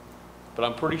 but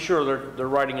I'm pretty sure they're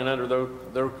writing it under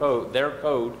their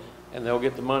code, and they'll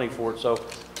get the money for it. So,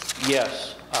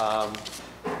 yes,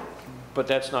 but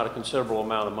that's not a considerable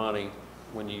amount of money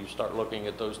when you start looking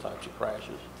at those types of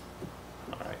crashes.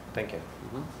 All right, thank you.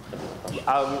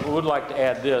 I would like to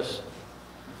add this.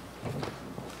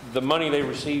 The money they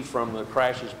receive from the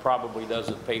crashes probably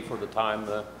doesn't pay for the time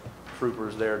the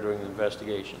troopers there doing the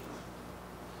investigation.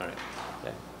 All right.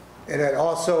 Okay. And it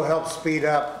also helps speed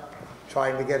up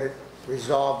trying to get it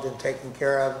resolved and taken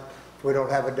care of if we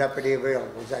don't have a deputy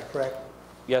available. Is that correct?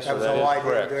 Yes, sir, That was that the whole is idea of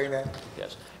correct. doing that?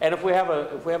 Yes, and if we have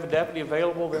a deputy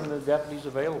available, then the deputy's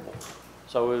available.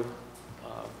 So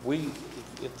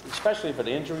especially if an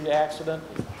injury accident,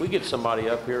 we get somebody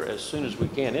up here as soon as we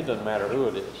can. It doesn't matter who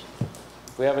it is.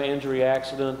 If we have an injury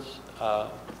accident, we're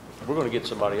going to get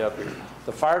somebody up here.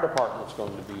 The fire department's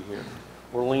going to be here.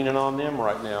 We're leaning on them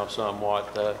right now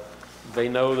somewhat. They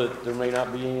know that there may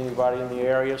not be anybody in the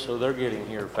area, so they're getting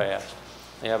here fast.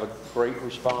 They have a great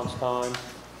response time.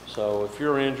 So if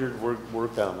you're injured, we're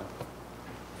coming.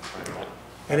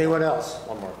 Anyone else?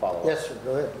 One more follow-up. Yes, sir,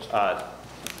 go ahead.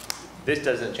 This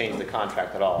doesn't change the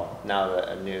contract at all, now that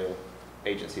a new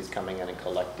agency is coming in and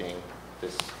collecting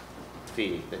this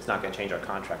fee. It's not going to change our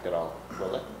contract at all,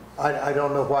 will it? I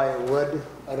don't know why it would.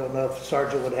 I don't know if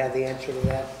Sergeant would have the answer to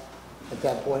that at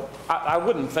that point. I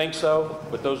wouldn't think so,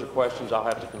 but those are questions I'll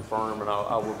have to confirm, and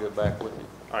I will get back with you.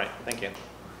 All right, thank you.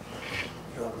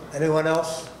 Anyone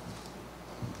else?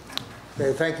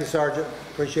 Okay, thank you, Sergeant.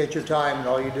 Appreciate your time and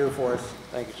all you do for us.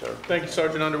 Thank you, sir. Thank you,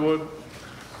 Sergeant Underwood.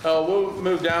 We'll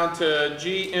move down to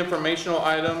G, informational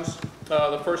items.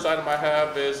 The first item I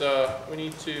have is we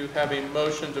need to have a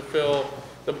motion to fill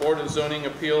the Board of Zoning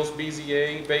Appeals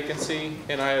BZA vacancy,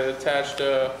 and I had attached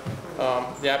the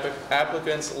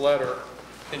applicant's letter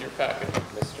in your packet.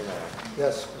 Mr. Mayor.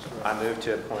 Yes. I move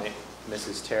to appoint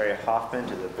Mrs. Terry Hoffman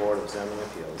to the Board of Zoning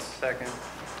Appeals. Second.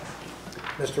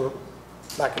 Mr.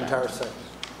 McIntyre seconds.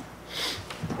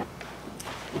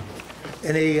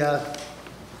 Any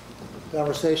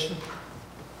Conversation?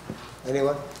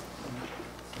 Anyone?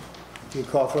 Do you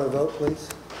call for a vote, please?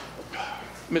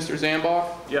 Mr. Zambach,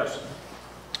 Yes.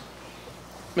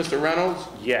 Mr. Reynolds,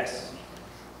 Yes.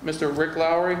 Mr. Rick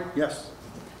Lowry, Yes.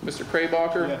 Mr.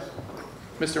 Kraybacher, Yes.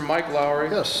 Mr. Mike Lowry,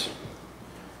 Yes.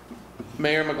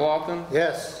 Mayor McLaughlin,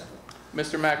 Yes,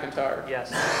 Mr. McIntyre.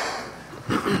 Yes.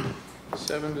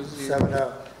 7-0.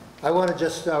 7-0. I want to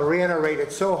just reiterate,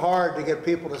 it's so hard to get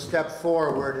people to step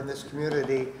forward in this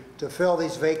community to fill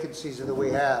these vacancies that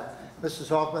we have. Mrs.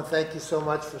 Hoffman, thank you so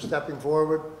much for stepping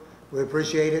forward. We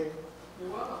appreciate it.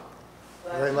 You're welcome.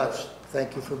 Very much.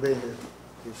 Thank you for being here.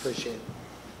 We appreciate it.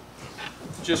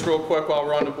 Just real quick, while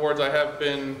we're on the boards, I have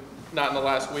been, not in the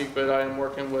last week, but I am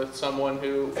working with someone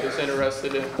who is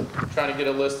interested in trying to get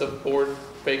a list of board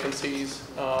vacancies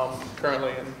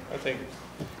currently, and I think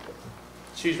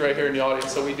she's right here in the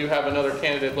audience, so we do have another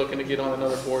candidate looking to get on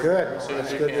another board. Good. as soon as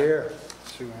That's we good to can. hear.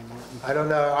 I don't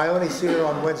know. I only see her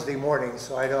on Wednesday mornings,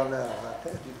 so I don't know.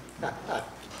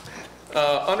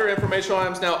 Under informational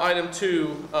items now, item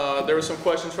 2, there were some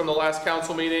questions from the last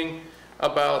council meeting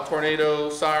about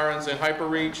tornado sirens and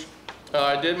hyperreach.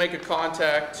 I did make a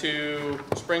contact to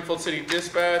Springfield City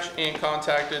Dispatch and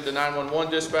contacted the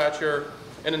 911 dispatcher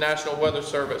and the National Weather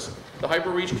Service. The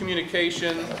hyperreach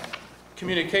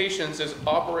communications is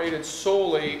operated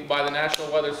solely by the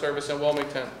National Weather Service in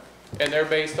Wilmington, and they're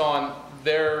based on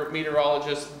their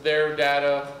meteorologists, their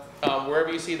data.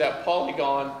 Wherever you see that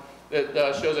polygon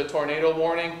that shows a tornado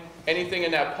warning, anything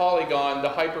in that polygon, the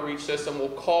hyperreach system will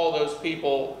call those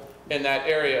people in that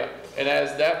area. And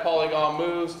as that polygon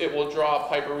moves, it will drop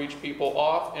hyperreach people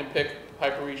off and pick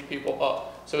hyperreach people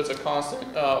up. So it's a constant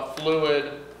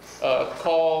fluid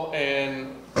call,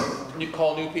 and you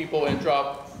call new people and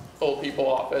drop old people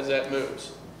off as that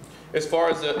moves. As far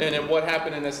as and then what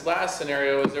happened in this last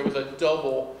scenario is there was a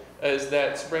double, is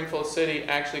that Springfield City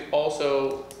actually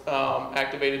also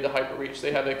activated the hyperreach.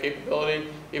 They have that capability,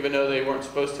 even though they weren't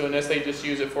supposed to in this. They just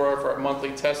use it for our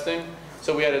monthly testing.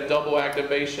 So we had a double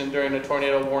activation during the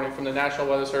tornado warning from the National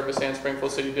Weather Service and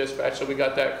Springfield City Dispatch, so we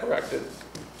got that corrected.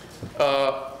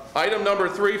 Item number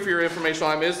 3 for your information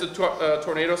item is the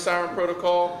tornado siren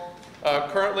protocol.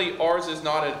 Currently, ours is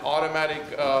not an automatic,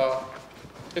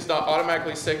 it's not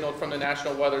automatically signaled from the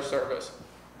National Weather Service.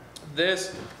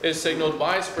 This is signaled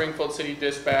by Springfield City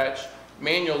Dispatch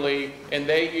manually, and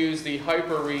they use the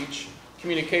hyperreach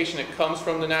communication that comes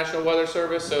from the National Weather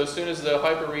Service. So as soon as the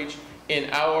hyperreach in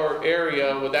our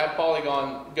area with that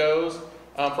polygon goes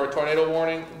for a tornado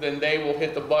warning, then they will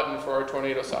hit the button for our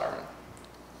tornado siren.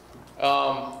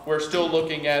 We're still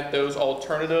looking at those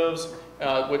alternatives,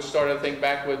 which started, I think,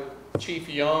 back with Chief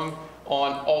Young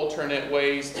on alternate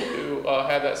ways to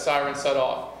have that siren set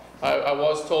off. I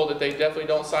was told that they definitely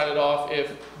don't sign it off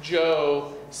if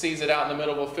Joe sees it out in the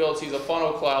middle of a field, sees a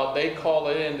funnel cloud, they call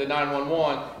it in to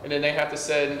 911, and then they have to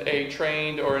send a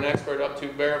trained or an expert up to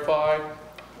verify.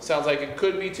 Sounds like it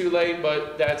could be too late,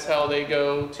 but that's how they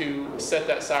go to set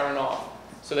that siren off.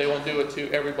 So they won't do it to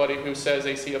everybody who says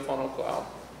they see a funnel cloud.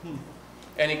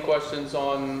 Any questions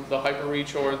on the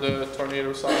hyperreach or the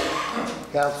tornado siren?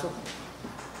 Council?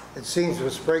 It seems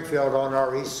with Springfield on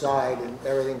our east side, and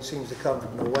everything seems to come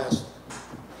from the west.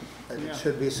 And it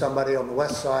should be somebody on the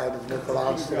west side of New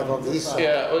Carlisle instead of on the east side.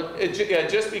 Yeah,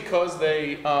 just because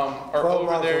they are 12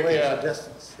 over miles there. away Yeah, is a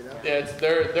distance, you know? yeah,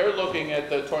 they're looking at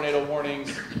the tornado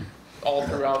warnings all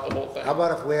throughout the whole thing. How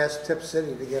about if we ask Tip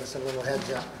City to give us a little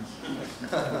heads up?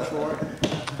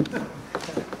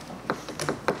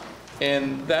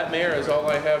 And that, Mayor, is all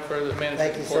I have for the management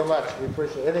Thank you so report. much. We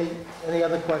appreciate it. Any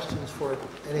other questions for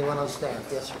anyone on staff?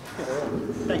 Yes, sir.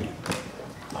 Thank you.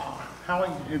 Howie,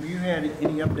 have you had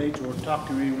any updates or talked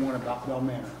to anyone about Bell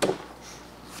Manor?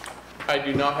 I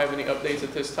do not have any updates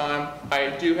at this time.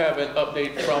 I do have an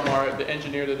update from the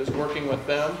engineer that is working with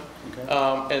them.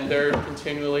 Okay. And they're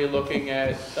continually looking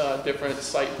at different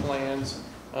site plans.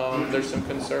 There's some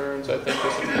concerns, I think,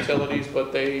 with some utilities,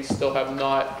 but they still have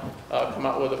not come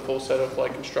out with a full set of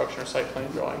like construction or site plan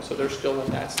drawings. So they're still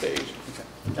in that stage. Okay.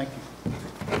 Thank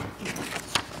you.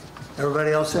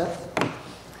 Everybody else set?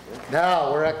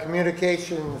 Now, we're at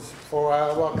communications for,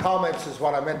 well, comments is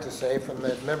what I meant to say from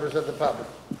the members of the public.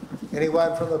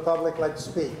 Anyone from the public like to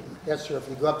speak? Yes, sir. If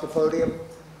you go up to the podium,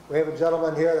 we have a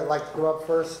gentleman here that'd like to go up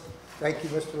first. Thank you,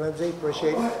 Mr. Lindsay.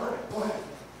 Appreciate it.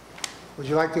 Would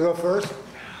you like to go first?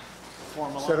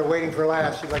 Instead of waiting for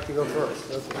last, you'd like to go first.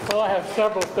 Okay. Well, I have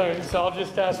several things, so I'll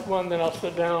just ask one, then I'll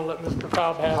sit down and let Mr.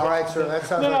 Cobb have it. All right, sir. That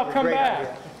sounds Then like I'll a come great back,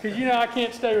 idea. because you know I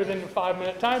can't stay within the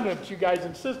 5-minute time limit you guys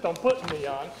insist on putting me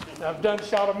on. And I've done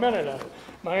shot a minute of it.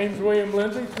 My name's William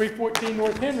Lindsay, 314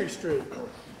 North Henry Street.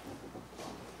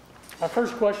 Our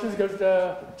first question goes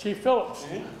to Chief Phillips.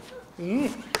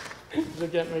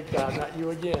 Look at me, God, not you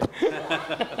again.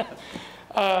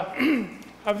 I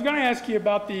was going to ask you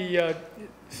about the, it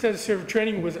says here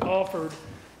training was offered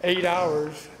 8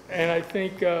 hours, and I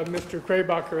think Mr.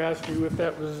 Kraybacher asked you if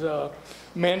that was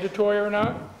mandatory or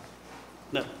not?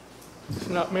 No, It's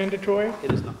not mandatory?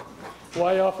 it is not.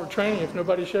 Why offer training if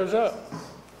nobody shows up?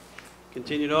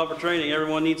 Continue to offer training.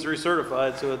 Everyone needs to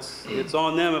recertified, so it's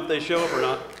on them if they show up or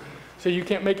not. So you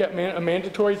can't make that a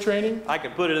mandatory training? I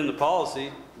could put it in the policy,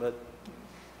 but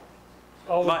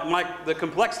the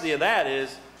complexity of that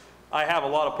is I have a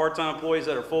lot of part-time employees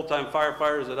that are full-time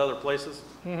firefighters at other places.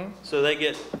 So they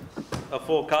get a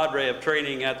full cadre of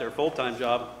training at their full-time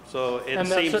job. So it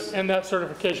seems. And that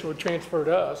certification would transfer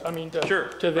to us, I mean, to Sure,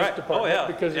 this right. department. Oh, yeah,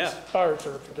 Because it's yeah. fire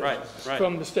certification. Right.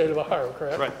 From the state of Ohio,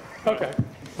 correct? Right. Okay,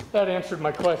 that answered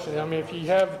my question. I mean, if you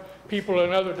have people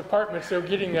in other departments, they're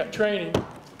getting that training,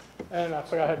 and I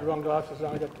forgot I had the wrong glasses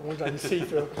on, I got the ones I can see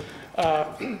through.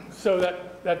 So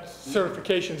that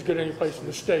certification's good any place in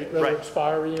the state, whether Right. it's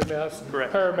fire, EMS,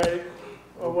 Correct. paramedic,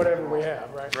 or whatever we have,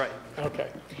 right? Right. Okay.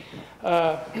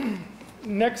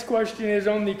 Next question is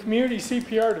on the community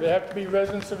CPR. Do they have to be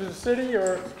residents of the city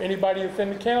or anybody within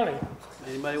the county?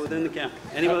 Anybody within the county,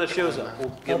 anybody that shows up, we'll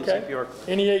give them Okay. CPR.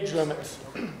 Any age limits?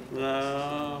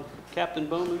 Captain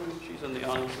Bowman, she's in the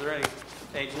audience. Is there any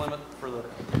age limit for the?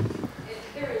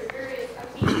 There is various,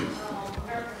 American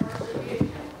Heart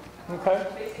Association. Okay.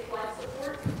 Basic life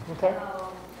support. Okay.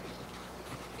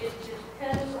 It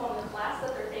depends on the class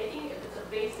that they're taking. If it's a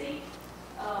basic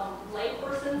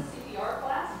layperson CPR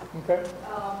class, Okay.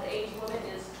 The age limit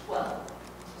is 12.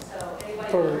 So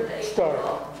anybody For under the age of start.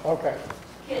 12 Okay.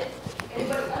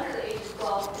 anybody under the age of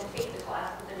 12 can take the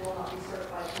class, but they will not be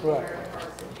certified through the Right. American Heart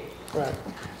Association. Right.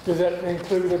 Does that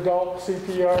include adult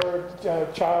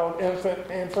CPR, child, infant,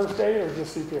 and first aid, or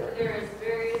just CPR? There is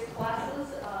various classes.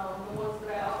 The ones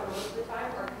that I offer most of the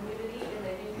time are community, and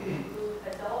they do include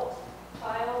adult,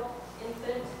 child,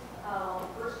 infant,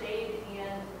 first aid,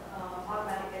 and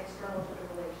automatic external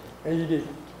defibrillation. AED.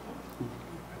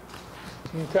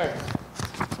 Okay.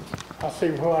 I'll see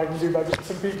what I can do by getting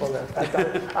some people there.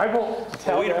 I won't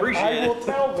tell We'd them. appreciate I will it.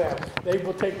 tell them they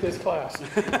will take this class.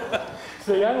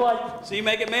 See, unlike So you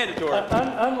make it mandatory.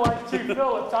 unlike Chief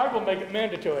Phillips, I will make it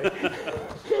mandatory.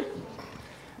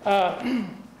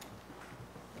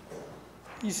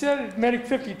 You said Medic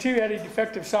 52 had a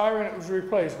defective siren, it was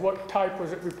replaced. What type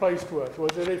was it replaced with?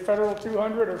 Was it a Federal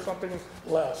 200 or something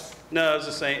less? No, it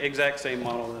was the exact same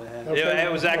model that it had. Okay.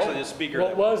 It was actually a speaker.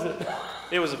 What was it?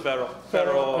 It was a Federal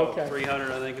Okay.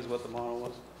 300, I think is what the model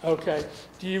was. Okay.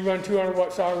 Do you run 200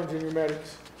 watt sirens in your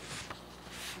medics?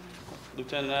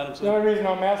 Lieutenant Adamson. The only reason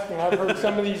I'm asking, I've heard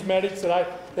some of these medics that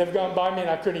they've gone by me and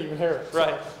I couldn't even hear it. So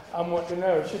Right. I'm wanting to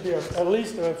know, it should be at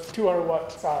least a 200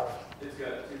 watt siren. It's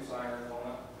got 2 sirens on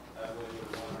it. I believe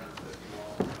it's 150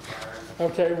 watt siren.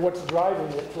 Okay, what's driving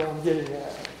it, is what I'm getting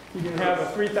at. You can have a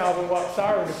 3,000 watt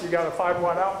siren if you got a 5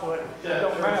 watt output, it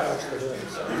don't matter.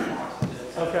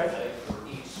 Okay. For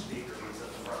each speaker, it's at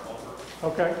the front bumper.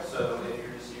 Okay, So if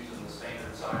you're just using the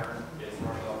standard siren, it's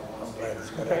running off one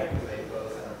speaker. okay. Activate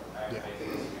both and activate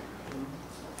these.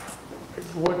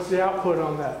 What's the output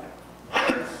on that?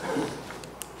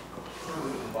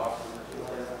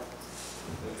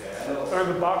 Or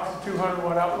the box, 200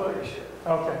 watt output?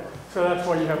 Okay, so that's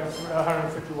why you have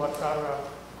 150 watt siren.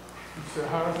 It's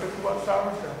 150 watt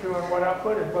siren, 200 watt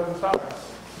output, and both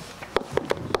sirens.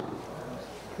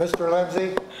 Mr.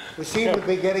 Lindsay, we seem to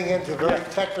be getting into very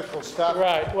technical stuff.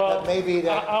 Right, well, That maybe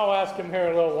that, I'll ask him here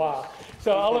in a little while.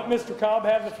 So I'll let Mr. Cobb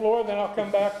have the floor, then I'll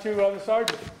come back to the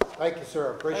sergeant. thank you,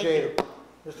 sir, appreciate it.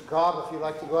 Mr. Cobb, if you'd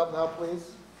like to go up now,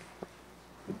 please.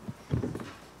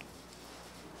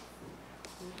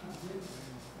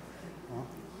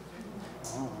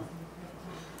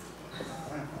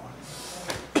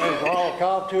 Hey, Ronald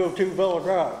Cobb, 202 Villa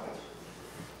Drive.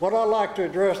 What I'd like to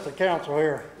address the council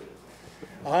here,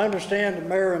 I understand the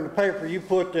mayor in the paper, you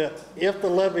put that if the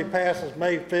levy passes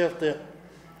May 5th, that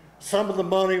some of the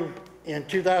money in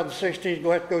 2016 is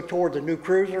going to have to go toward the new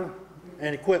cruiser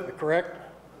and equipment, correct?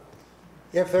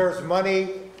 If there's money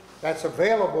that's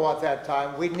available at that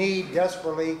time, we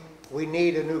desperately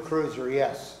need a new cruiser,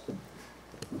 yes.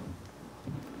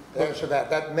 To answer that.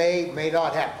 That may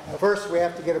not happen. First, we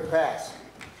have to get it passed.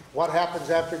 What happens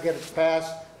after it gets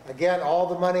passed? Again, all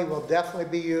the money will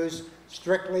definitely be used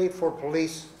strictly for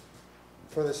police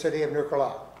for the city of New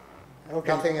Carlisle. Okay.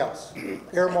 Nothing else.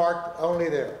 Earmarked only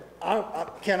there.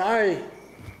 Can I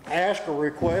ask or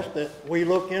request that we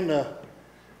look into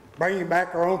bringing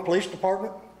back our own police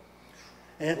department?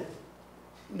 And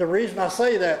the reason I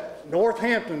say that,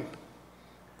 Northampton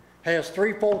has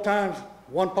 3 full-times,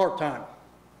 1 part-time.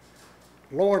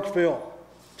 Lawrenceville,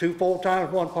 2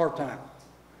 full-times, 1 part-time.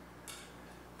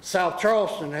 South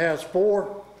Charleston has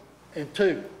 4 and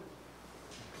 2.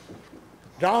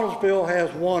 Donaldsville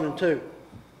has 1 and 2.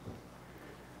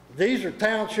 These are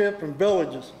townships and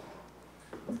villages,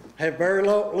 have very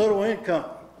little income.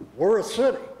 We're a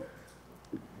city,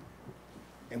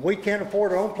 and we can't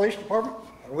afford our own police department.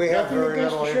 We have Nothing very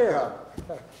against little the sheriff.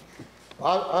 income.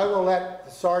 I will let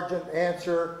the sergeant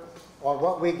answer on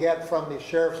what we get from the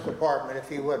sheriff's department, if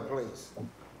he would, please.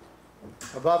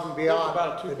 Above and There's beyond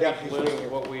about a the two-page deputies. list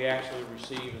of what we actually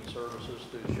receive in services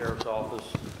through the sheriff's office.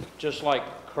 Just like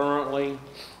currently,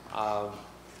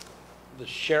 the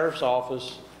sheriff's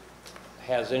office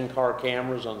has in-car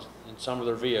cameras in some of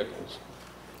their vehicles.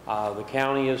 The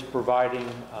county is providing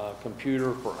a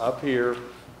computer for up here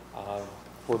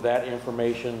for that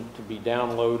information to be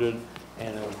downloaded,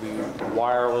 and it will be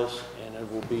wireless, and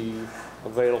it will be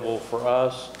available for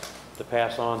us to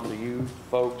pass on to you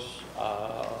folks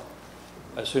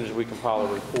as soon as we compile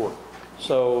a report.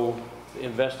 So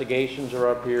investigations are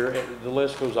up here. The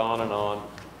list goes on and on.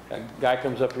 A guy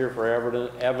comes up here for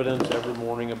evidence every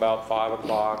morning about 5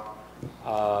 o'clock.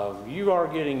 You are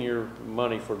getting your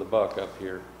money for the buck up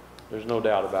here. There's no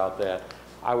doubt about that.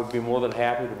 I would be more than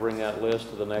happy to bring that list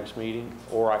to the next meeting,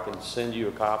 or I can send you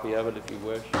a copy of it if you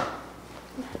wish.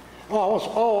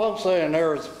 All I'm saying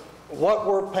there is what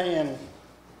we're paying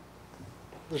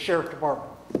the sheriff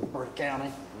department or the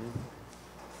county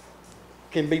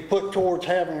can be put towards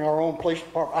having our own police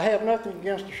department. I have nothing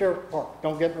against the sheriff department,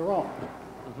 don't get me wrong.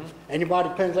 Anybody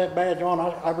pins that badge on,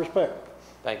 I respect.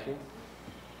 Thank you.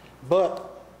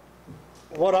 But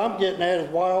what I'm getting at is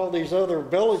why all these other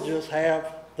villages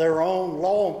have their own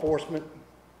law enforcement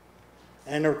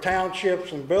and their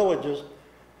townships and villages,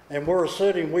 and we're a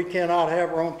city and we cannot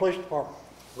have our own police department.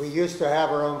 We used to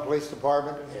have our own police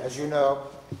department, as you know.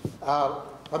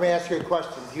 Let me ask you a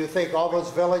question. Do you think all those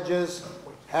villages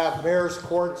have mayor's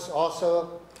courts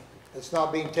also? It's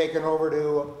not being taken over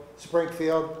to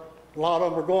Springfield? A lot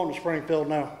of them are going to Springfield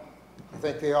now. I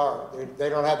think they are. They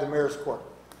don't have the mayor's court.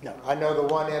 No. I know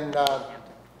the one in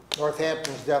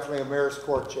Northampton is definitely a mayor's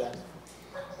court yet.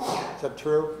 Is that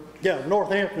true? Yeah,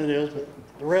 Northampton is, but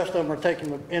the rest of them are taking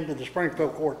them into the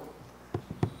Springfield court.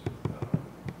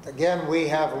 Again, we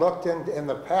have looked in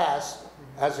the past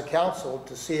as a council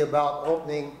to see about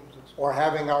opening or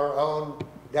having our own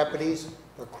deputies,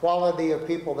 the quality of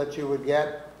people that you would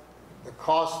get, the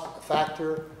cost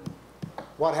factor.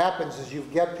 What happens is you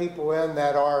get people in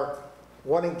that are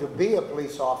wanting to be a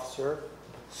police officer.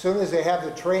 As soon as they have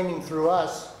the training through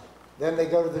us, then they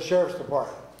go to the sheriff's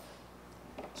department.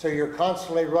 So you're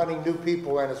constantly running new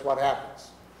people in is what happens.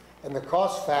 And the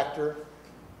cost factor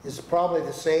is probably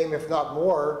the same, if not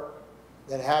more,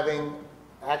 than having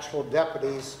actual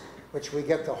deputies, which we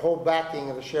get the whole backing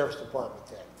of the sheriff's department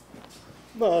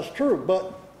in. Well, that's true,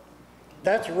 but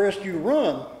that's a risk you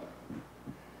run.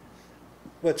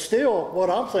 But still, what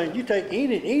I'm saying, you take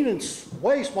Eden's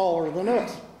way smaller than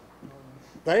us.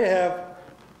 They have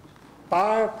 4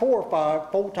 or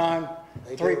 5 full-time,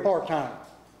 3 part-time.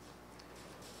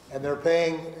 And they're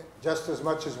paying just as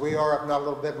much as we are, if not a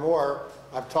little bit more.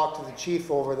 I've talked to the chief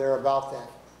over there about that.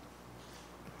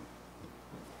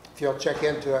 If you'll check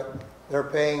into it, they're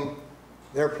paying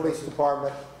their police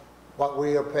department what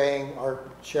we are paying our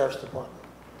sheriff's department.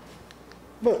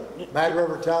 But Mad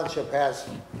River Township has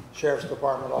sheriff's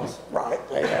department also. right,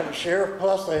 they have a sheriff,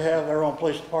 plus they have their own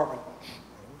police department.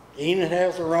 Enid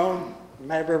has their own,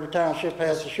 Mad River Township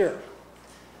has the sheriff.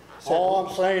 All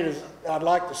I'm saying is I'd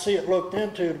like to see it looked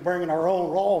into bringing our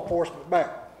own law enforcement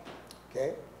back.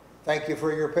 Okay? Thank you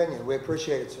for your opinion. We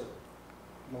appreciate it, sir.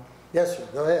 Yes, sir.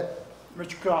 Go ahead.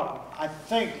 Mr. Cotton, I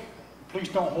think, please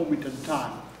don't hold me to the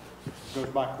time. It goes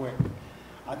by quick.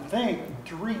 I think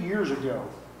 3 years ago,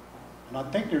 and I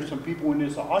think there's some people in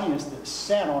this audience that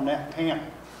sat on that panel.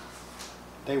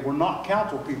 They were not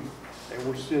council people. They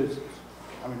were citizens.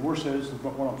 I mean, we're citizens,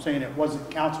 but what I'm saying, it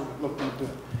wasn't council that looked into it.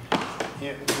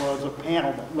 It was a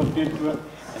panel that looked into it,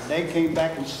 and they came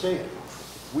back and said,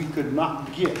 we could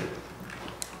not get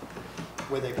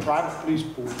with a private police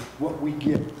force what we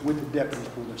get with the deputies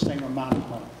for the same amount of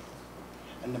money.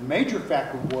 And the major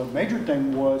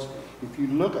thing was, if you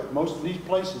look at most of these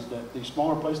places, these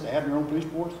smaller places that have their own police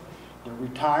force, they're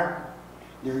retired,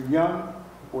 they're young,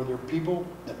 or they're people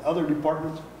that other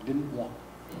departments didn't want.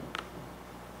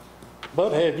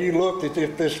 But have you looked at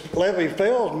if this levy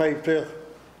fails May 5th,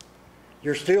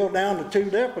 you're still down to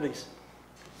 2 deputies.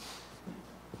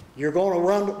 You're going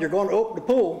to open the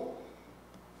pool,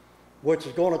 which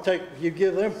is gonna take, you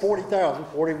give them 40,000,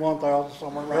 41,000,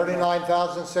 somewhere around there.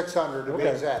 39,600 to be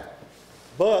Okay. exact.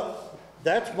 But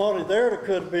that's money there that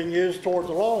could have been used towards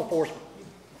the law enforcement.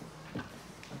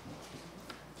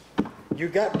 You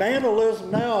got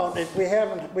vandalism now, if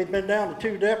we've been down to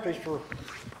 2 deputies for,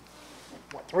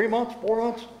 what, 3 months, 4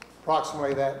 months?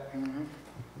 Approximately that.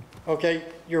 Okay,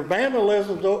 your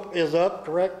vandalism is up,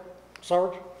 correct,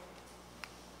 Sarge?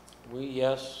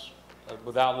 Yes,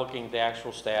 without looking at the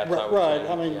actual stats, I would say. Right,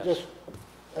 I mean, yes. just,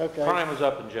 okay. Crime is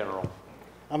up in general.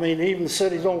 I mean, even the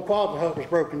city's own Quad Hut was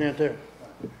broken into.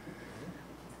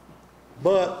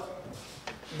 But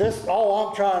this, all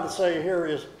I'm trying to say here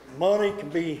is money can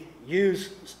be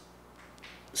used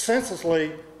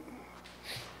senselessly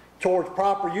towards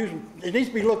proper use. It needs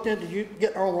to be looked into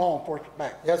getting our own law enforcement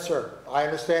back. Yes, sir. I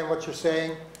understand what you're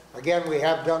saying. Again, we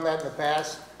have done that in the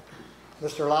past.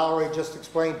 Mr. Lowry just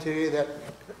explained to you that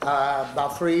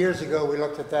about 3 years ago, we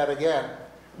looked at that again.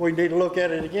 We need to look at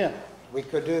it again. We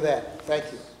could do that.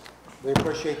 Thank you. We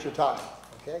appreciate your time.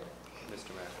 Okay? Mr.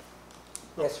 Mayor.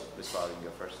 Yes, sir. Ms. Bowden, you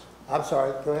go first. I'm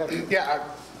sorry. Go ahead. Yeah,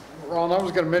 Ron, I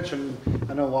was going to mention,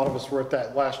 I know a lot of us were at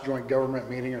that last joint government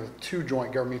meeting, or the 2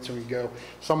 joint government meetings ago.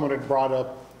 Someone had brought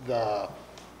up the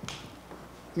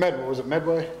Medway, was it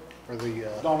Medway? Or the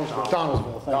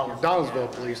Donaldsville, thank you.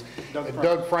 Donaldsville Police. And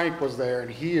Doug Frank was there, and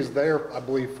he is there, I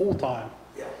believe, full-time.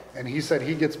 And he said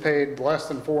he gets paid less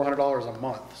than $400 a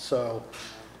month. So,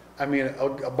 I mean,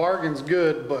 a bargain's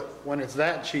good, but when it's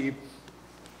that cheap,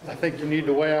 I think you need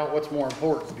to weigh out what's more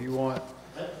important. Do you want...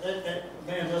 That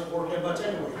man doesn't work that much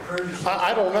anyway.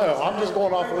 I don't know. I'm just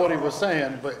going off of what he was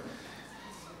saying, but...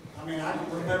 I mean, I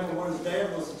can remember when his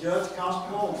dad was a judge,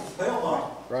 constable, and bail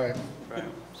bondsman. Right. Right.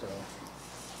 So...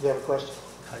 You have a question?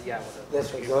 Yeah. Yes,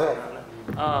 sir. Go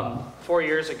ahead. 4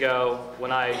 years ago,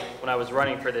 when I was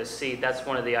running for this seat, that's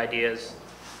one of the ideas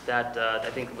that I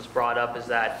think was brought up, is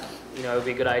that, you know, it would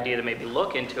be a good idea to maybe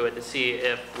look into it to see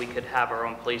if we could have our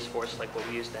own police force like what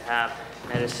we used to have.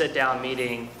 And a sit-down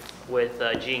meeting with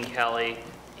Gene Kelly,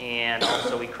 and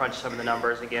also we crunched some of the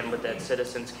numbers again with that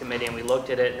citizens committee, and we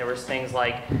looked at it, and there was things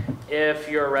like, if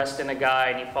you're arresting a guy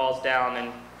and he falls down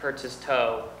and hurts his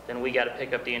toe, then we got to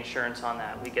pick up the insurance on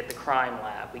that. We get the crime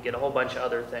lab. We get a whole bunch of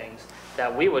other things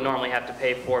that we would normally have to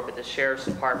pay for, but the sheriff's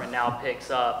department now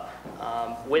picks up.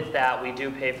 With that, we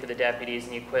do pay for the deputies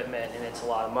and the equipment, and it's a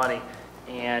lot of money.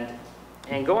 And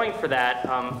going for that,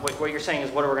 what you're saying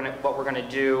is what we're gonna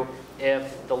do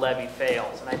if the levy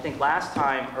fails. And I think last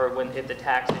time, or if the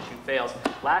tax issue fails,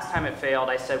 last time it failed,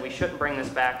 I said we shouldn't bring this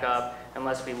back up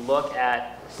unless we look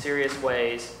at serious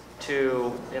ways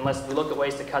unless we look at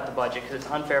ways to cut the budget, because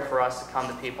it's unfair for us to come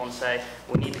to people and say,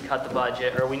 we need to cut the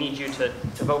budget, or we need you to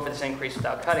vote for this increase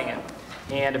without cutting it.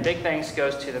 And a big thanks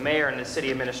goes to the mayor and the city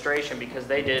administration, because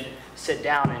they did sit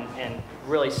down and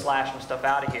really slash some stuff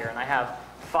out of here. And I have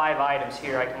 5 items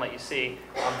here I can let you see.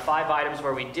 5 items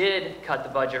where we did cut the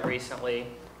budget recently,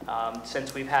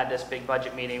 since we've had this big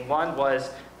budget meeting. One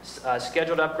was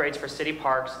scheduled upgrades for city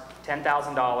parks,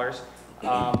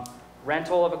 $10,000.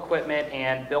 Rental of equipment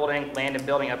and land and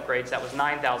building upgrades, that was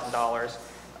 $9,000.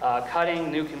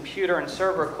 Cutting new computer and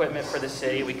server equipment for the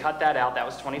city, we cut that out, that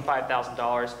was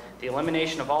 $25,000. The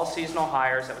elimination of all seasonal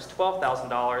hires, that was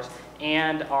 $12,000.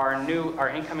 And our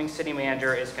incoming city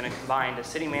manager is going to combine the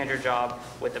city manager job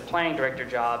with the planning director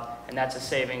job, and that's a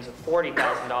savings of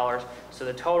 $40,000. So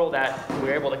the total that we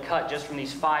were able to cut just from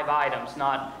these 5 items,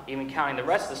 not even counting the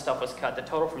rest of the stuff was cut, the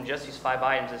total from just these 5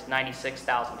 items is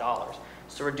 $96,000.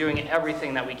 So we're doing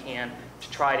everything that we can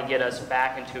to try to get us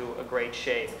back into a great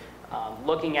shape.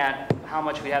 Looking at how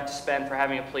much we have to spend for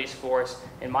having a police force,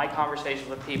 in my conversations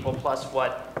with people, plus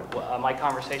my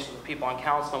conversations with people on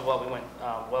council and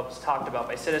what was talked about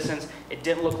by citizens, it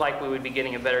didn't look like we would be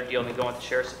getting a better deal than going with the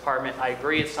sheriff's department. I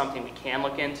agree it's something we can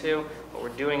look into, but we're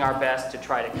doing our best to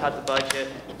try to cut the budget,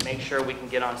 make sure we can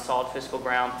get on solid fiscal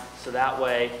ground, so that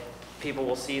way people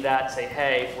will see that and say,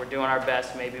 hey, we're doing our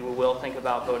best, maybe we will think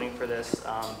about voting for this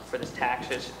tax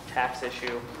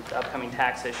issue, the upcoming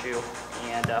tax issue,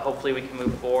 and hopefully we can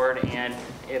move forward. And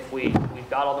if we've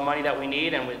got all the money that we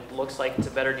need and it looks like it's a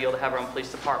better deal to have our own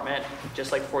police department,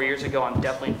 just like 4 years ago, I'm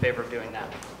definitely in favor of doing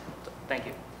that. So, thank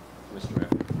you. Mr. Mayor.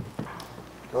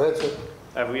 Go ahead, sir.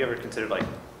 Have we ever considered, like,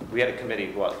 we had a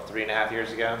committee, what, 3.5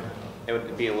 years ago? It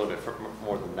would be a little bit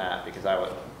more than that, because I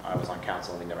was on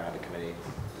council and we never had a committee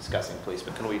discussing police,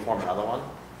 but can we form another one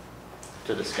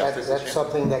to discuss this issue? That's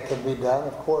something that can be done,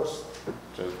 of course.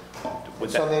 So,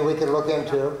 It's something we could look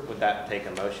into. Would that take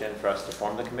a motion for us to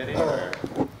form the committee? Or?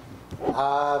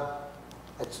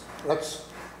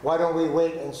 Why don't we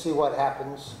wait and see what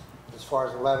happens as far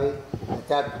as the levy? At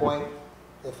that point,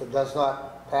 if it does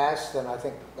not passed, then I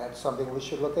think that's something we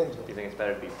should look into. Do you think it's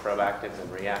better to be proactive than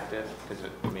reactive? Because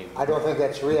I mean, I don't think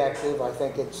that's reactive. I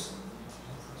think it's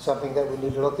something that we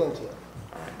need to look into.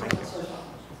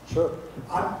 Sure.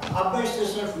 I based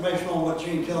this information on what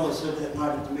Gene Kelly said that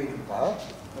night at the meeting.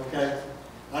 Okay?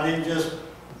 I didn't just,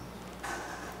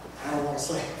 I don't want to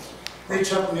say,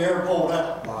 reach up in the air and pull it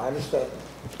out. No, I understand.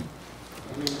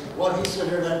 I mean, what he said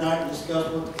here that night and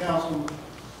discussed with the council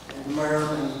and the mayor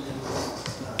and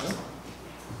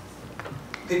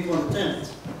people in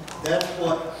attendance, that's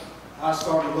what I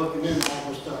started looking into all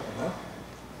this stuff.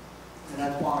 And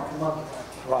that's why I come up with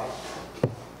that. Right.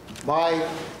 My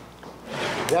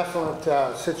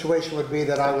definite situation would be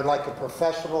that I would like a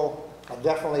professional,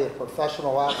 definitely a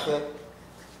professional outfit.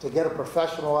 To get a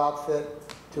professional outfit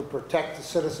to protect the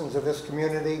citizens of this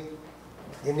community,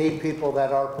 you need people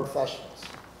that are professionals.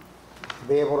 To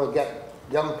be able to get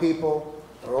young people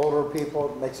or older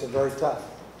people, it makes it very tough.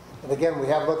 And again, we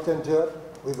have looked into it.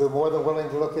 We've been more than willing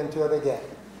to look into it again.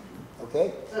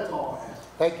 Okay? That's all I ask.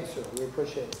 Thank you, sir. We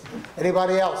appreciate it.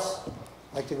 Anybody else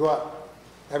like to go up?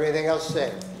 Have anything else to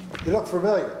say? You look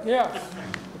familiar. Yeah,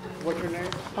 What's your name?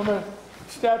 I'm a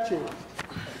statue.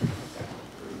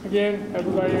 Again,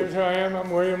 everybody knows who I am. I'm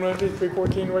William Lindsay,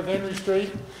 314 North Henry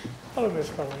Street. Hello, Miss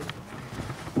Carly.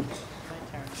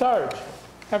 Sarge,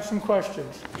 have some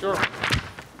questions. Sure.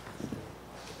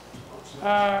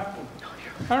 I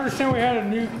understand we had a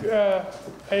new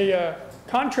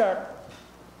contract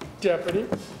deputy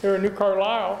here in New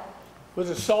Carlisle was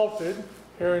assaulted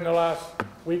here in the last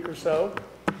week or so.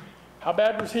 How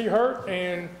bad was he hurt?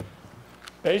 And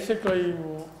basically,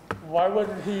 why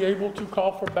wasn't he able to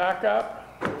call for backup?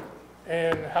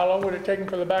 And how long would it take him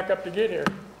for the backup to get here?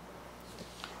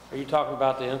 Are you talking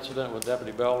about the incident with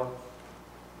Deputy Beller?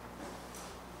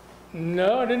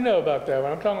 No, I didn't know about that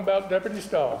one. I'm talking about Deputy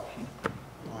Stahl.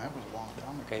 Well, that was a long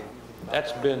time ago. Okay,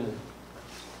 that's been,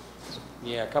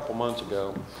 yeah, a couple months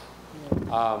ago.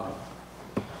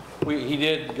 He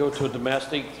did go to a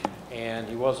domestic, and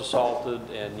he was assaulted,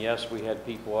 and yes, we had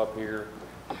people up here.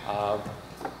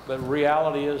 But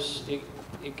reality is,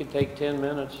 it could take 10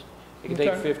 minutes. It could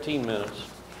take 15 minutes.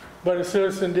 But a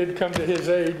citizen did come to his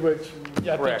aid, which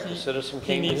I Correct. think The citizen he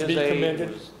came to needs his to be aid.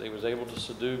 commended. They was able to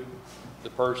subdue the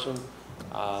person,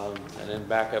 and then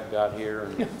backup got here,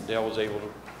 and Dale was able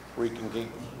to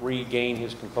regain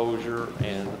his composure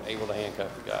and able to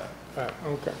handcuff the guy.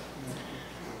 Okay.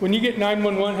 When you get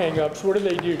 911 hang-ups, what do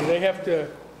they do? Do they have to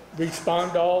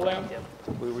respond to all of them?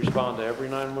 We respond to every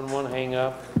 911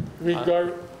 hang-up.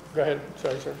 Go ahead,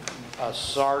 sorry, sir. A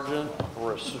sergeant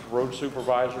or a road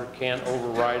supervisor can't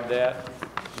override that.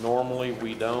 Normally,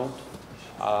 we don't.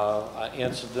 An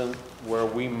incident where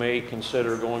we may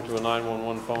consider going to a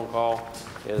 911 phone call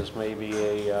is maybe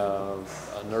a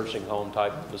nursing home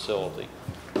type of facility.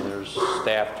 And there's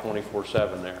staff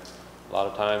 24/7 there. A lot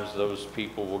of times those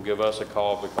people will give us a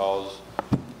call because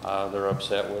they're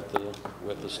upset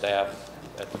with the staff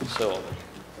at the facility.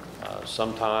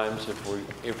 Sometimes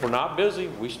if we're not busy,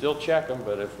 we still check them,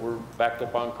 but if we're backed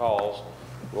up on calls,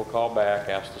 we'll call back,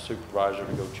 ask the supervisor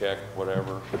to go check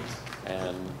whatever,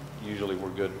 and usually we're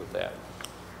good with that.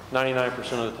 99%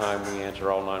 of the time, we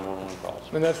answer all 911 calls.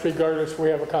 And that's regardless, we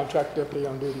have a contract deputy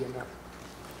on duty in there.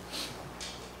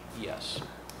 Yes.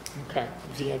 Okay,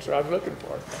 that's the answer I was looking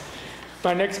for.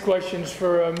 My next question is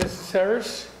for Mrs.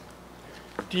 Harris.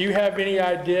 Do you have any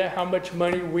idea how much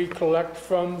money we collect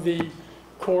from the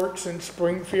courts in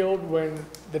Springfield when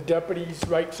the deputies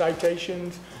write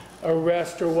citations,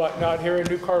 arrest or whatnot here in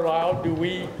New Carlisle? Do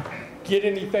we get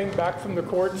anything back from the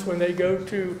courts when they go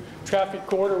to traffic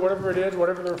court or whatever it is,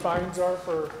 whatever their fines are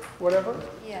for whatever?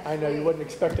 Yes. I know you wasn't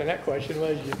expecting that question,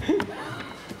 was you?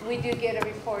 We do get a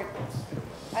report,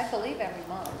 I believe every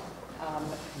month,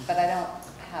 but I don't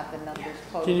have the numbers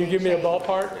totally. Can you give me a changed.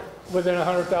 ballpark within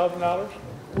 $100,000?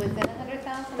 Within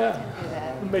 100,000, Yeah. I can do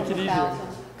that. Make it easier. Thousand.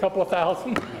 Couple of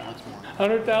thousand? Yeah.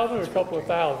 100,000 or a couple of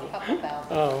thousand? Couple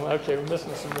thousand. Oh, okay, we're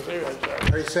missing some zeros there.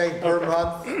 Are you saying per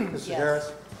month, Mrs. Yes.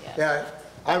 Harris? Yes. Yeah,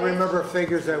 I remember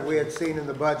figures that we had seen in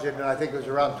the budget, and I think it was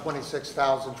around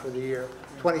 26,000 for the year.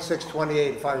 26,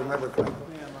 28, if I remember correctly.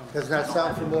 Does that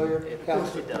sound familiar,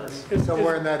 Councilor?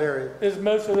 Somewhere in that area. Is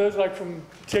most of those like from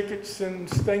tickets and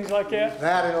things like that?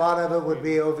 That and a lot of it would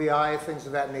be OVI, things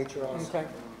of that nature also. Okay.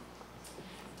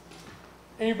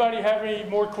 Anybody have any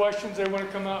more questions they want to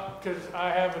come up? Because I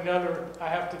have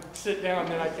to sit down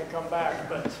and then I can come back.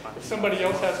 But if somebody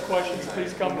else has questions,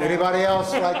 please come down. Anyone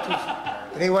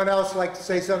else like to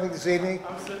say something this evening?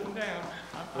 I'm sitting down.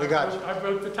 We got you. I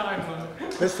broke the time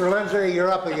limit. Mr. Lindsay,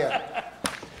 you're up again.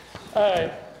 All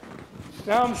right.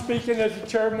 Now I'm speaking as the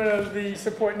chairman of the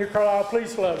Support New Carlisle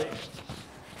Police Levy.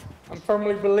 I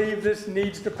firmly believe this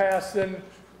needs to pass in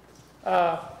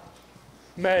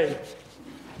May.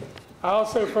 I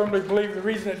also firmly believe the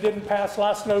reason it didn't pass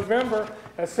last November,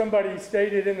 as somebody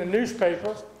stated in the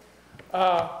newspaper,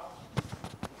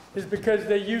 is because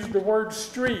they used the word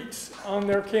streets on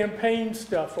their campaign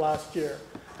stuff last year.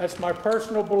 That's my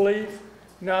personal belief,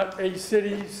 not a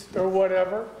city's or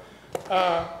whatever.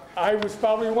 I was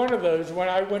probably one of those when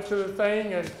I went to the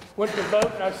thing and went to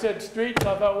vote and I said streets.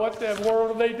 I thought, what the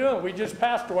world are they doing? We just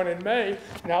passed one in May.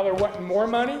 Now they're wanting more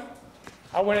money.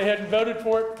 I went ahead and voted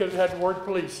for it because it had the word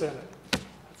police in it. I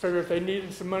figured if they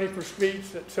needed some money for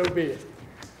streets, that so be it.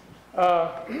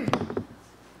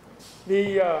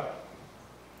 The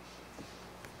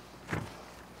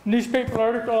newspaper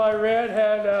article I read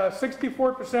had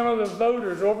 64% of the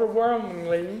voters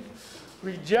overwhelmingly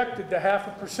rejected the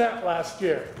 0.5% last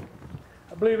year.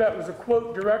 I believe that was a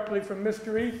quote directly from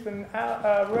Mr. Ethan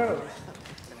Reynolds.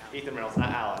 Ethan Reynolds, not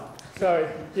Alan. Sorry.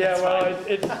 Yeah, well,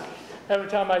 it's every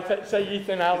time I say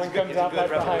Ethan, Alan comes out right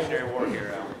behind me. He's a good Revolutionary War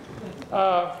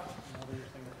hero.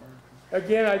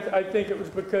 Again, I think it was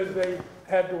because they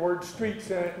had the word streets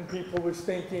in it and people was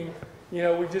thinking, you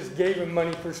know, we just gave them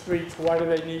money for streets, why do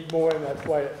they need more? And that's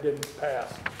why it didn't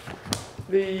pass.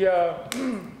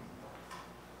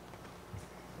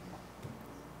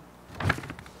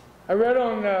 I read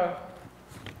on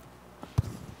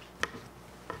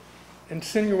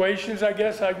insinuations, I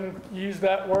guess I can use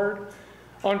that word,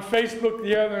 on Facebook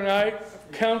the other night,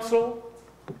 council,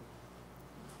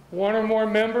 one or more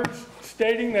members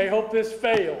stating they hope this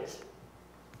fails.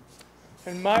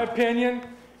 In my opinion,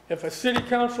 if a city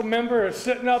council member is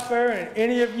sitting up there and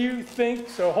any of you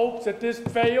thinks or hopes that this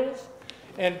fails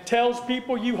and tells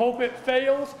people you hope it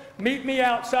fails, meet me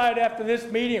outside after this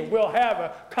meeting and we'll have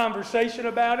a conversation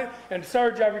about it. And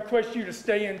Sarge, I request you to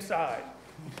stay inside.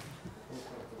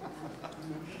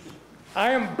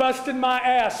 I am busting my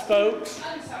ass, folks,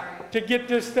 I'm sorry. to get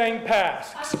this thing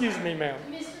passed. Excuse me, ma'am.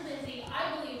 Mr. Lindsay,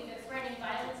 I believe that threatening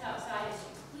violence outside is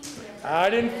completely inappropriate. I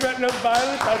didn't threaten no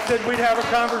violence. I said we'd have a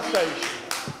conversation.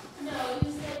 No,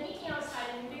 you said meet me outside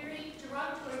in a very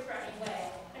derogatory, threatening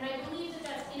way, and I believe that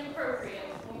that's inappropriate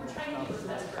when we're trying to do what's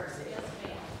best for our city. Yes,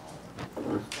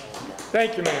 ma'am.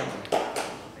 Thank you, ma'am.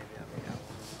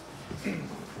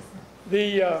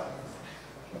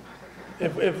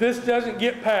 If this doesn't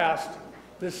get passed,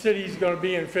 the city's going to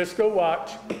be in fiscal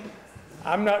watch.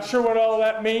 I'm not sure what all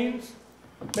that means.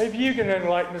 Maybe you can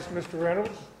enlighten us, Mr.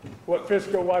 Reynolds, what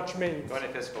fiscal watch means. Going to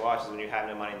fiscal watch is when you have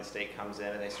no money and the state comes in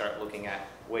and they start looking at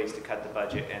ways to cut the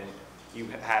budget and you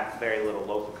have very little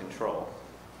local control.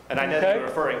 And I know that you're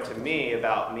referring to me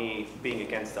about me being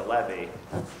against the levy.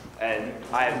 And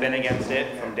I have been against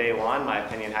it from day one. My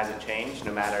opinion hasn't changed,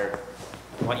 no matter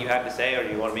what you have to say or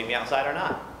do you want to meet me outside or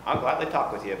not. I'll gladly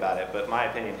talk with you about it, but my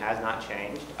opinion has not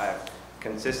changed. I've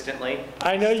consistently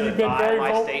stood by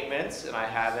my statements, and I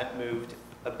haven't moved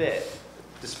a bit,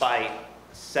 despite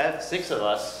 6 of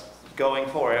us going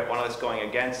for it, one of us going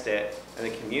against it, and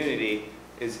the community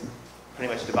is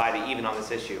pretty much divided even on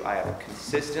this issue. I have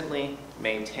consistently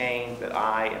maintained that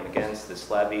I am against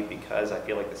this levy because I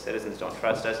feel like the citizens don't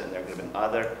trust us, and there have been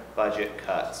other budget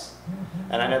cuts.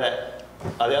 And I know that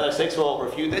the other 6 will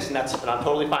refute this, and I'm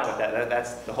totally fine with that.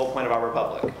 That's the whole point of our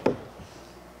republic.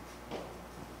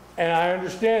 And I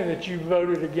understand that you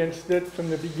voted against it from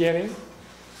the beginning.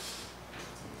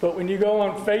 But when you go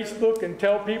on Facebook and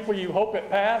tell people you hope it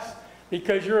passed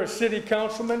because you're a city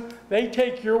councilman, they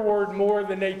take your word more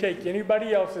than they take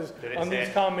anybody else's on these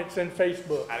comments in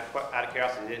Facebook. Out of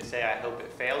curiosity, did it say I hope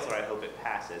it fails or I hope it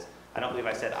passes? I don't believe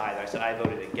I said either. I said I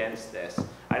voted against this.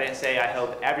 I didn't say I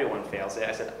hope everyone fails it.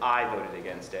 I said I voted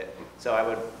against it. So I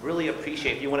would really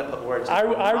appreciate if you want to put words in my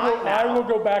mouth. I will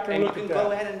go back and look at that. And you can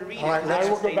go ahead and read it. All right, I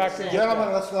will go back and look at that.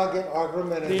 Gentlemen, let's not get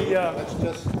argumentative. Let's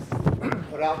just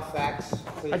put out facts,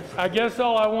 please. I guess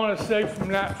all I want to say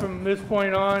from this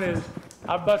point on is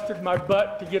I busted my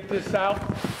butt to get this out,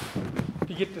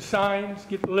 to get the signs,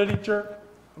 get the literature.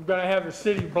 I'm going to have the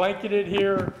city blanketed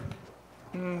here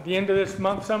the end of this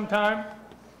month sometime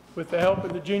with the help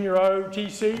of the junior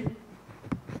ROTC.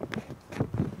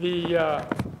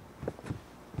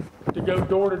 To go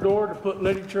door to door to put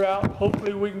literature out.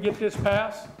 Hopefully we can get this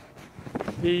passed.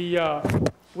 We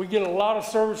get a lot of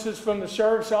services from the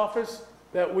sheriff's office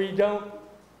that we don't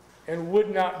and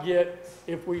would not get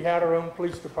if we had our own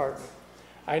police department.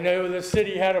 I know the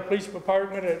city had a police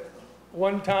department at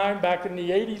one time back in the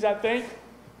 80s, I think.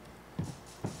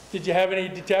 Did you have any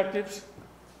detectives?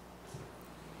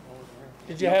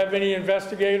 Did you have any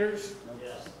investigators?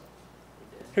 Yes.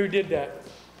 Who did that?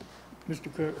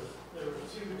 Mr. Cook? There were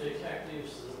 2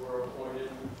 detectives that were appointed.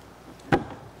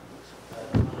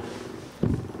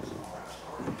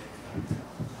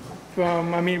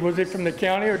 I mean, was it from the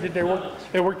county or did they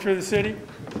work for the city?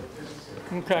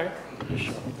 Okay.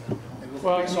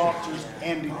 Well, Police officers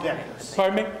and detectives.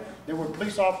 pardon me? They were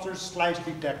police officers /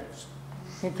 detectives.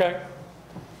 Okay.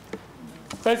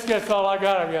 Basically, that's all I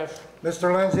got, I guess.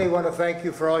 Mr. Lindsay, I want to thank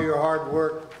you for all your hard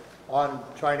work on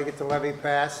trying to get the levy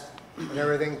passed and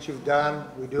everything that you've done.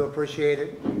 We do appreciate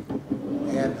it.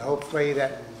 And hopefully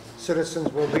that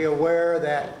citizens will be aware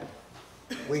that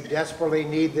we desperately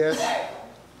need this.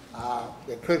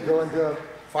 It could go into a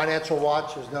financial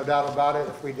watch, there's no doubt about it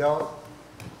if we don't.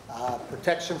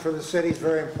 Protection for the city is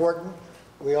very important.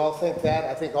 We all think that.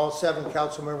 I think all 7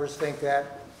 council members think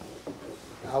that.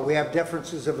 We have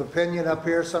differences of opinion up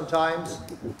here sometimes,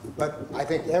 but I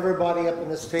think everybody up in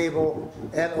this table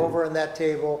and over in that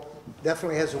table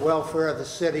definitely has the welfare of the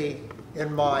city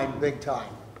in mind, big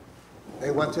time.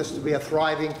 They want this to be a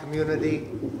thriving community.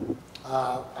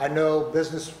 I know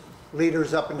business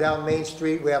leaders up and down Main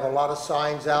Street. We have a lot of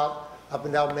signs out up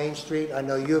and down Main Street. I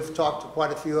know you've talked to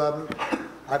quite a few of them.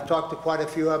 I've talked to quite a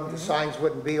few of them. The signs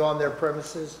wouldn't be on their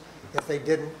premises if they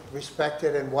didn't respect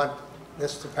it and want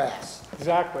this to pass.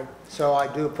 Exactly. So I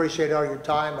do appreciate all your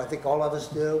time. I think all of us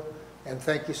do. And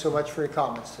thank you so much for your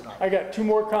comments tonight. I got 2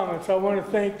 more comments. I want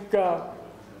to thank the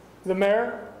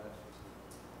mayor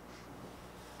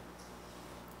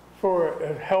for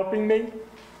helping me,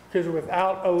 because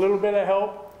without a little bit of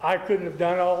help, I couldn't have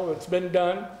done all that's been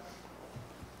done.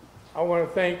 I want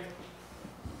to thank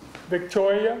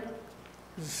Victoria,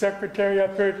 the secretary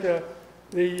up here at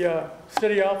the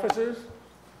city offices.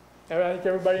 I think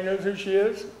everybody knows who she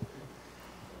is.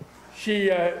 She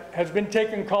has been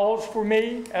taking calls for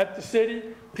me at the city,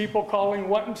 people calling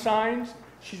wanting signs.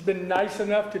 She's been nice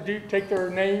enough to take their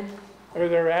name or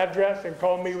their address and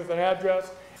call me with an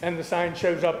address, and the sign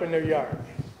shows up in their yard.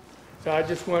 So I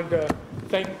just wanted to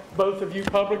thank both of you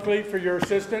publicly for your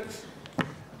assistance.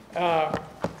 I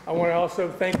want to also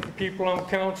thank the people on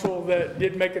council that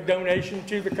did make a donation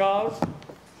to the cause,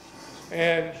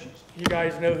 and you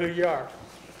guys know who you are.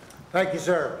 Thank you,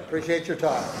 sir. Appreciate your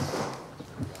time.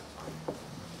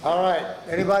 All right.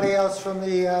 Anybody else from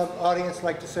the audience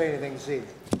like to say anything this evening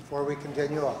before we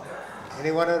continue on?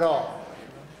 Anyone at all?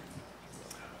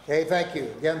 Okay, thank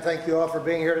you. Again, thank you all for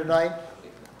being here tonight.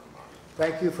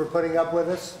 Thank you for putting up with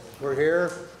us. We're here.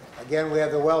 Again, we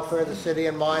have the welfare of the city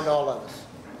in mind, all of us.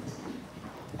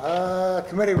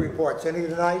 Committee reports. Any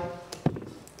tonight?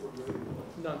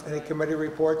 None. Any committee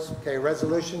reports? Okay,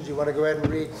 resolutions. You want to go ahead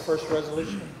and read the first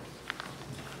resolution?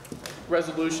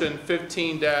 Resolution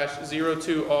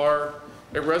 15-02R,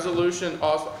 a resolution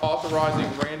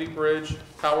authorizing Randy Bridge,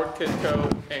 Howard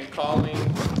Kitco, and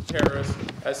Colleen Harris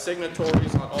as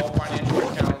signatories on all financial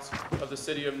accounts of the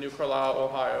city of New Carlisle,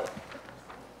 Ohio.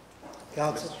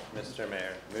 Council. Mr.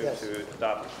 Mayor, move Yes. to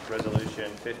adopt resolution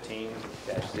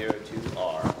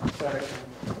 15-02R.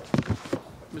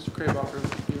 Mr. Craybacher.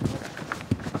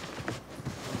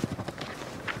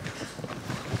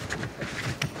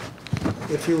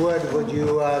 If you would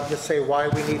you just say why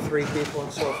we need 3 people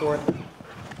and so forth?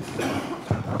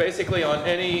 Basically, on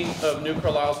any of New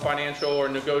Carlisle's financial or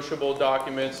negotiable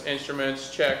documents, instruments,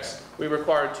 checks, we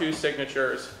require 2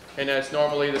 signatures, and that's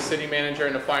normally the city manager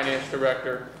and the finance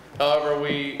director. However,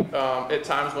 at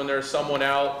times when there's someone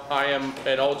out, I am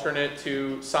an alternate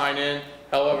to sign in.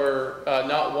 However,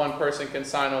 not one person can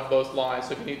sign on both lines.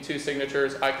 So if you need 2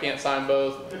 signatures, I can't sign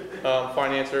both.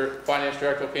 Finance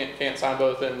director can't sign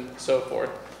both, and so forth.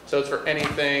 So it's for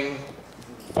anything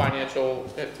financial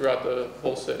throughout the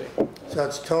whole city. So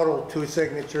it's total 2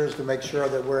 signatures to make sure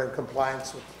that we're in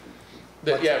compliance with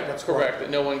Yeah, that's correct.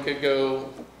 That no one could go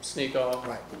sneak off.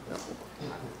 Right.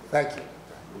 Thank you.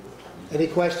 Any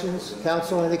questions?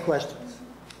 Council, any questions?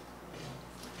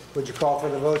 Would you call for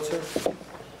the vote, sir?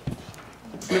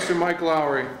 Mr. Mike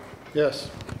Lowry. Yes.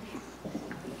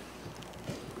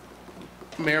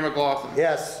 Mayor McLaughlin.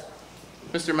 Yes.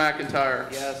 Mr. McIntyre.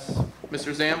 Yes.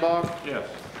 Mr. Zambach. Yes.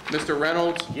 Mr.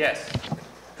 Reynolds. Yes.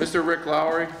 Mr. Rick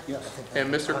Lowry. Yes. And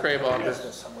Mr. Craybacher.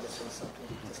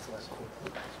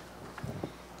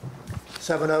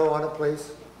 7-0 on it,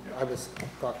 please. I was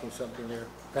talking something there.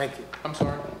 Thank you. I'm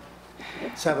sorry.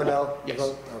 7-0? Yes.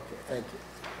 Vote? Okay, thank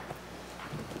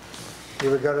you.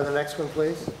 You would go to the next one,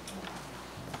 please?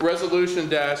 Resolution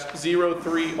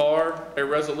 -03R, a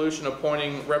resolution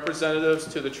appointing representatives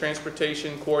to the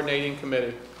Transportation Coordinating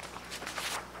Committee.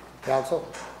 Council?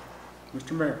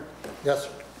 Mr. Mayor, Yes, sir.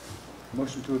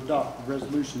 motion to adopt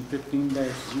resolution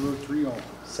 15-03R.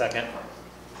 Second.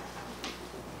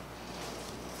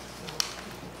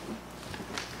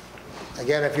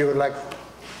 Again, if you would like,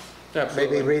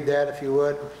 Absolutely. maybe read that if you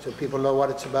would, so people know what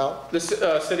it's about. The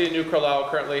city of New Carlisle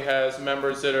currently has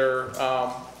members that are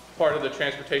part of the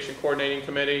Transportation Coordinating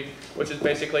Committee, which is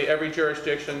basically every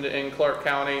jurisdiction in Clark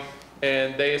County,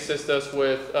 and they assist us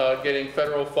with getting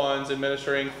federal funds,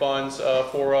 administering funds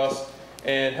for us,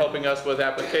 and helping us with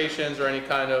applications or any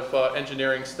kind of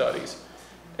engineering studies.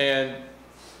 And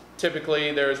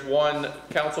typically, there's one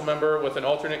council member with an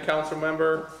alternate council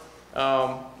member.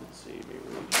 Let's see, maybe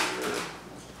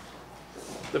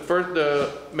here.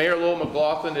 The Mayor Lowell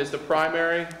McLaughlin is the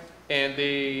primary, and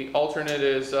the alternate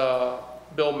is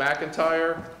Bill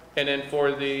McIntyre. And then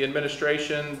for the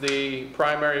administration, the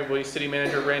primary will be City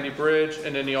Manager Randy Bridge,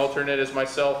 and then the alternate is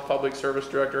myself, Public Service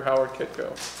Director Howard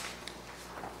Kitco.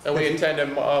 And we attend a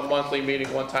monthly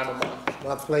meeting one time a month.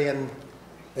 Monthly, and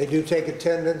they do take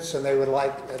attendance, and they would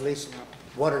like at least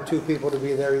 1 or 2 people to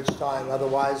be there each time.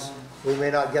 Otherwise, we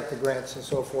may not get the grants and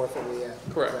so forth that we have.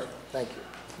 Correct. Right. Thank you.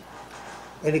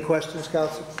 Any questions,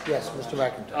 Council? Yes, Mr.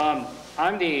 McIntyre.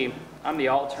 I'm the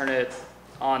alternate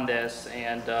on this,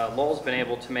 and Lowell's been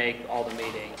able to make all the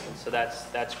meetings, so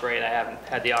that's great. I haven't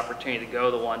had the opportunity to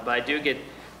go to the one, but I do get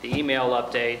the email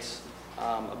updates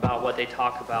about what they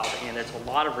talk about, and there's a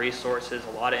lot of resources,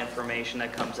 a lot of information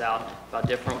that comes out about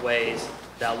different ways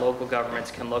that local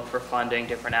governments can look for funding,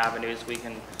 different avenues we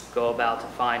can go about to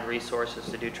find resources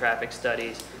to do traffic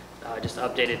studies, just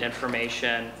updated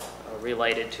information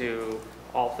related to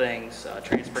all things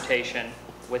transportation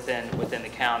within the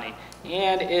county.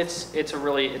 And it's a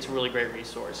really great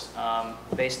resource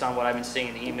based on what I've been seeing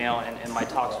in the email and my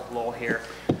talks with Lowell here.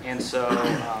 And so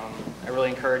I really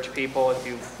encourage people, if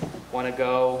you want to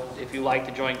go, if you like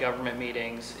the joint government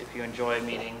meetings, if you enjoy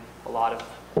meeting a lot of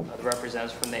the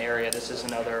representatives from the area, this is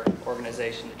another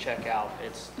organization to check out.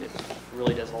 It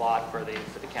really does a lot for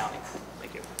the county.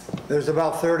 Thank you. There's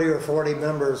about 30 or 40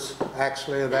 members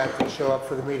actually of that show up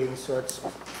for the meetings, so it's a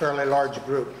fairly large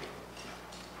group.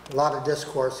 A lot of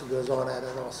discourse that goes on at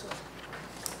it also.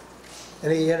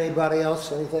 Anybody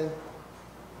else, anything?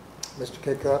 Mr.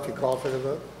 Kitco, if you call for the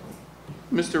vote.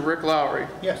 Mr. Rick Lowry.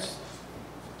 Yes.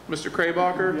 Mr.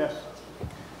 Kraybacher. Yes.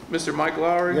 Mr. Mike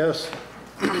Lowry. Yes.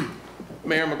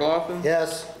 Mayor McLaughlin.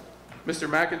 Yes. Mr.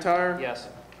 McIntyre. Yes.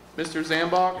 Mr.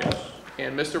 Zambach. Yes.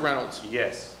 And Mr. Reynolds.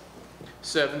 Yes.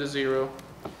 7-0.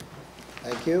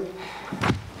 Thank you.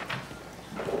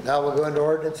 Now we'll go into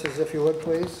ordinances, if you would,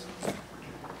 please.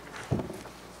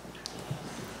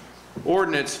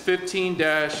 Ordinance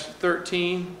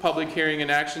 15-13, public hearing and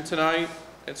action tonight.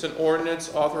 It's an ordinance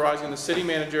authorizing the city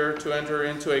manager to enter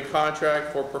into a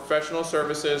contract for professional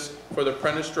services for the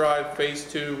Prentice Drive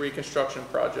Phase 2 reconstruction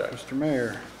project. Mr.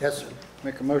 Mayor. Yes, sir.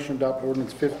 Make a motion to adopt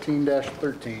ordinance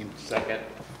 15-13. Second.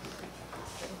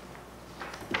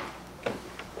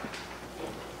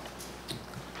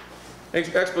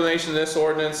 Explanation of this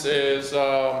ordinance is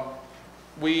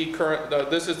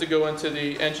this is to go into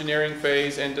the engineering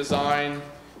phase and design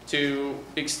to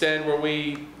extend where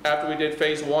after we did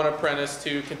phase 1 of Prentice,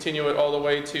 to continue it all the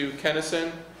way to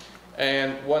Kennison.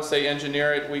 And once they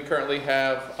engineer it, we currently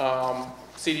have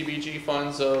CDBG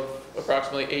funds of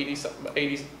approximately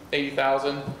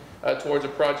 80,000 towards a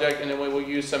project, and then we will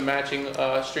use some matching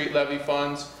street levy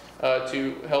funds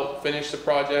to help finish the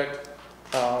project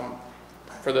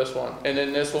for this one. And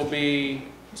then this will be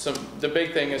the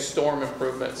big thing is storm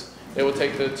improvements. It will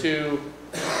take the 2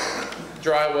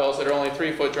 dry wells that are only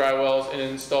 3-foot dry wells and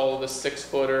install the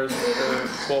 6-footers that are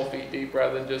 12 feet deep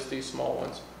rather than just these small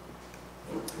ones.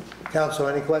 Council,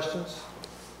 any questions?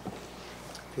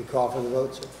 If you call for the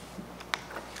vote, sir.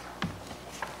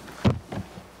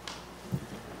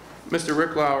 Mr.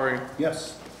 Rick Lowry.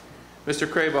 Yes. Mr.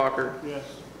 Kraybacher. Yes.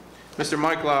 Mr.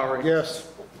 Mike Lowry. Yes.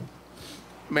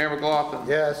 Mayor McLaughlin.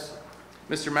 Yes.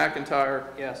 Mr. McIntyre.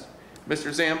 Yes.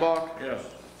 Mr. Zambach. Yes.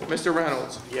 Mr.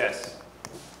 Reynolds. Yes.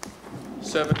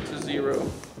 7-0.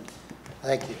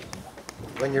 Thank you.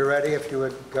 When you're ready, if you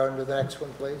would go into the next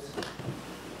one, please.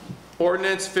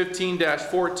 Ordinance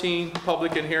 15-14,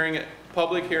 public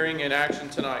hearing and action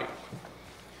tonight.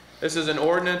 This is an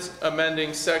ordinance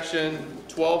amending section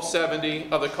 1270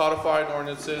 of the codified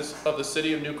ordinances of the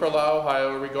city of New Carlisle,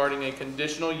 Ohio regarding a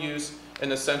conditional use in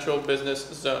the central business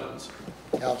zones.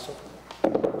 Council.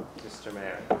 Mr.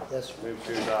 Mayor. Yes, sir. Move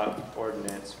to adopt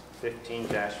ordinance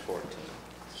 15-14.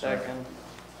 Second.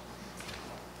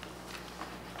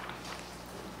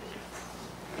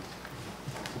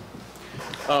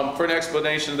 For an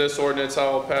explanation of this ordinance, I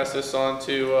will pass this on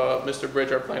to Mr.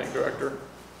 Bridge, our planning director.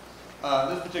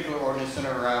 This particular ordinance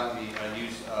centered around the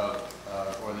use of,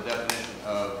 or the definition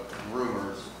of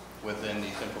groomers within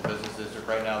the central business district.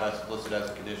 Right now that's listed as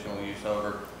a conditional use.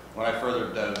 However, when I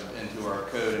further dove into our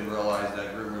code and realized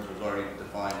that groomers was already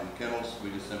defined in kennels,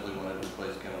 we just simply wanted to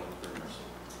replace kennels with groomers.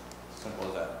 Simple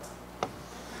as that.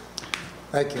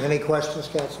 Thank you. Any questions,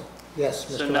 council? Yes,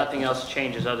 Mr. So nothing else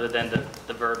changes other than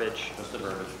the verbiage? Just the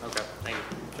verbiage. Okay, thank you.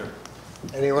 Sure.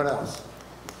 Anyone else?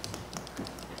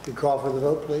 You call for the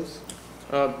vote, please?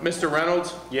 Mr.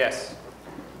 Reynolds? Yes.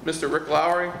 Mr. Rick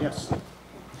Lowry? Yes.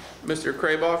 Mr.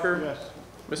 Craybacher? Yes.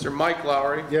 Mr. Mike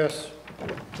Lowry? Yes.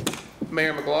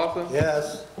 Mayor McLaughlin?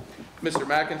 Yes. Mr.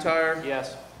 McIntyre?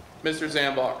 Yes. Mr.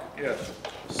 Zambach? Yes.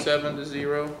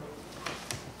 7-0.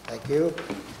 Thank you.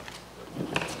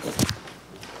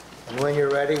 And when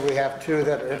you're ready, we have two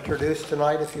that are introduced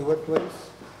tonight, if you would, please.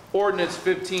 Ordinance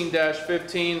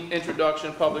 15-15,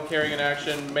 introduction, public hearing and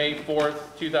action, May 4th,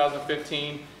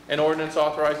 2015. An ordinance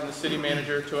authorizing the city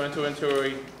manager to enter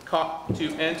into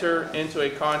a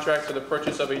contract for the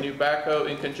purchase of a new backhoe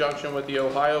in conjunction with the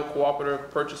Ohio Cooperative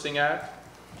Purchasing Act.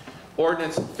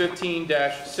 Ordinance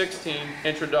 15-16,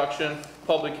 introduction,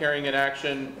 public hearing and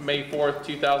action, May 4th,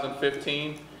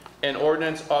 2015. An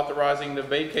ordinance authorizing the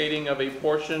vacating of a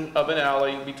portion of an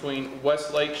alley between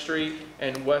West Lake Street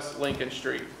and West Lincoln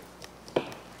Street.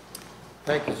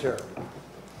 Thank you, sir.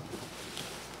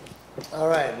 All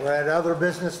right, we're at other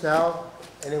business now.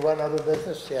 Anyone other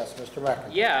business? Yes, Mr.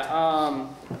 McIntyre. Yeah,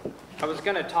 I was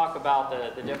going to talk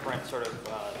about the different sort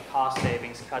of cost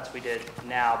savings cuts we did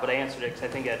now, but I answered it because I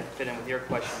think it fit in with your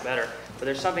question better. But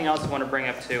there's something else I want to bring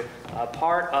up too.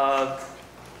 Part of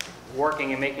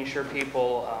working and making sure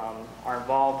people are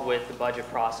involved with the budget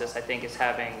process, I think, is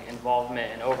having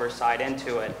involvement and oversight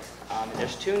into it.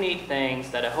 There's two neat things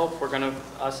that I hope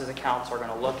us as a council are going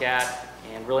to look at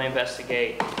and really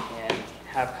investigate and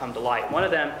have come to light. One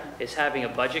of them is having a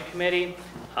budget committee.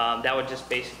 That would just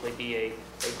basically be a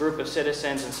group of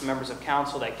citizens and some members of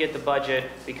council that get the budget,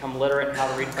 become literate in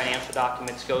how to read financial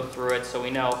documents, go through it so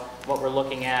we know what we're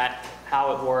looking at,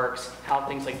 how it works, how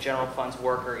things like general funds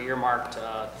work or earmarked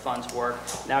funds work.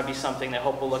 And that would be something that I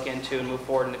hope we'll look into and move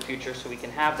forward in the future so we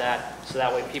can have that, so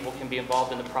that way people can be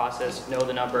involved in the process, know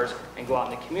the numbers, and go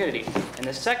out in the community. And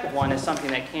the second one is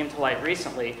something that came to light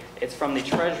recently. It's from the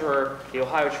treasurer, the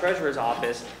Ohio Treasurer's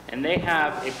Office, and they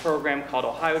have a program called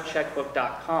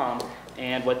ohiocheckbook.com.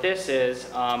 And what this is,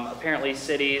 apparently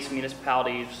cities,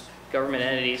 municipalities, government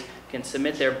entities can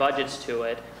submit their budgets to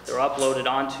it. They're uploaded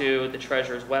onto the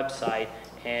treasurer's website,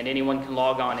 and anyone can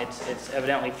log on. It's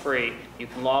evidently free. You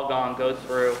can log on, go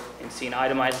through, and see an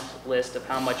itemized list of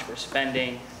how much we're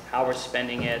spending, how we're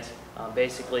spending it,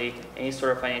 basically any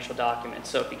sort of financial document.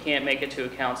 So if you can't make it to a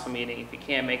council meeting, if you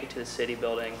can't make it to the city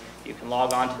building, you can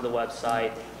log on to the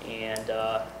website and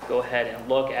go ahead and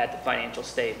look at the financial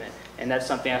statement. And that's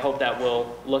something I hope that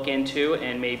we'll look into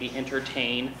and maybe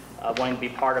entertain wanting to be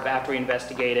part of after we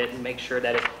investigate it and make sure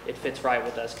that it fits right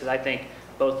with us. Because I think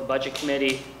both the budget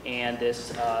committee and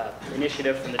this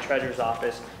initiative from the treasurer's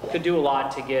office could do a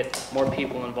lot to get more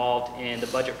people involved in the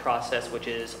budget process, which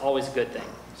is always a good thing.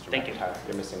 Thank you.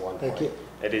 You're missing one Thank point. you.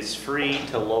 It is free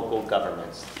to local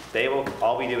governments.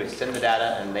 All we do is send the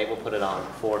data and they will put it on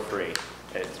for free.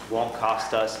 It won't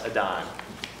cost us a dime.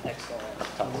 Excellent.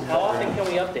 How often can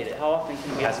we update it? How often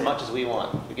can we update it? As much as we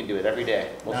want. We can do it every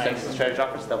day. We'll send it to the treasurer's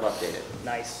office, they'll update it.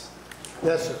 Nice.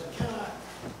 Yes, sir.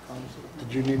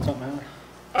 Did you need something, Howard?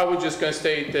 I was just going to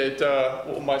state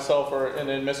that myself and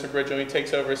then Mr. Bridge, when he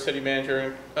takes over as city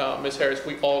manager, and Ms. Harris,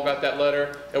 we all got that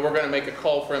letter, and we're going to make a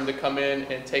call for him to come in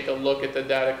and take a look at the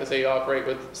data because they operate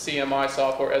with CMI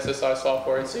software, SSI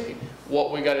software, and see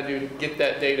what we got to do to get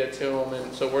that data to them.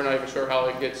 And so we're not even sure how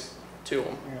it gets to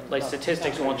them. Like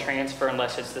statistics won't transfer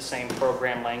unless it's the same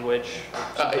program language.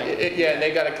 Yeah, and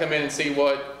they got to come in and see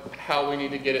how we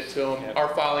need to get it to them. Yep. Our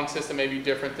filing system may be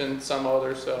different than some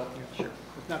others, so. Sure.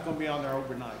 It's not going to be on there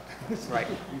overnight. Right.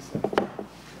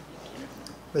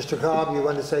 Mr. Cobb, you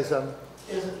wanted to say something?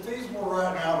 Is it feasible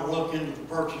right now to look into the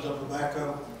purchase of a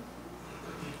backhoe?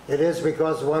 It is,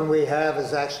 because the one we have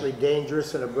is actually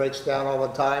dangerous and it breaks down all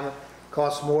the time. It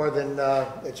costs more than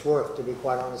it's worth, to be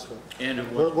quite honest with you. And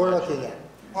it was We're looking at it.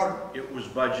 Pardon? It was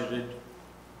budgeted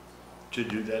to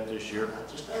do that this year.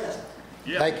 Just ask.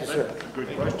 Yeah, Thank you, sir. that's a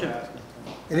good question.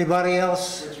 Anybody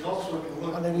else? But you also can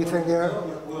look On at anything what there? the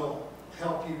government will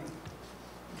help you,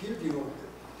 give you a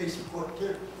piece of equipment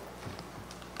too.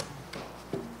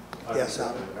 Yes, Al.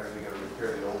 Are we going to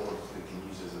repair the old ones we can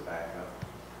use as a backup?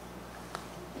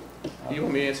 You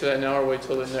want me to answer that now or wait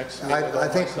till the next meeting? I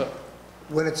think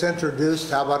when it's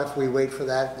introduced, how about if we wait for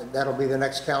that? That'll be the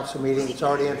next council meeting. It's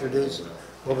already introduced.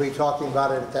 We'll be talking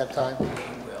about it at that time.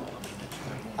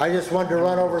 I just wanted to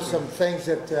run over some things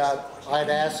that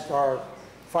I'd asked our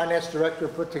finance director to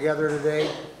put together today.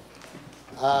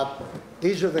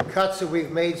 These are the cuts that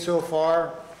we've made so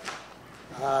far,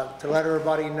 to let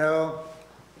everybody know.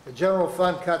 The general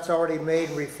fund cuts already made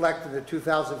reflect in the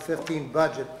 2015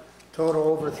 budget total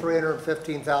over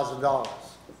 $315,000.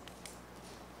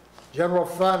 General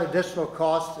fund additional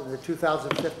costs in the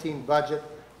 2015 budget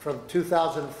from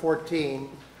 2014.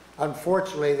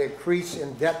 Unfortunately, the increase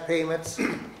in debt payments,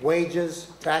 wages,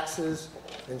 taxes,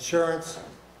 insurance,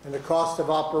 and the cost of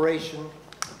operation,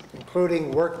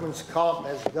 including workman's comp,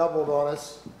 has doubled on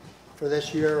us for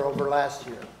this year over last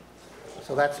year.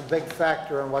 So that's a big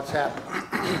factor in what's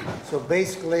happening. So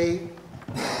basically,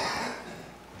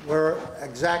 we're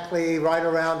exactly right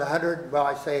around 100, well,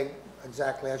 I say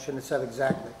exactly, I shouldn't have said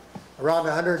exactly, around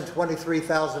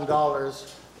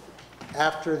 $123,000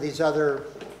 after these other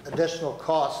additional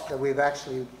costs that we've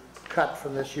actually cut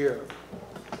from this year.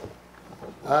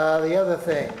 The other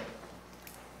thing,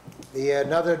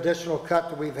 another additional cut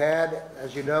that we've had,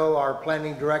 as you know, our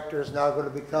planning director is now going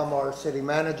to become our city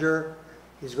manager.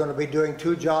 He's going to be doing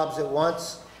 2 jobs at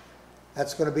once.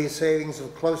 That's going to be a savings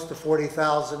of close to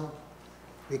 $40,000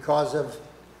 because of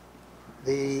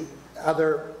the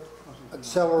other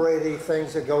accelerating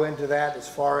things that go into that as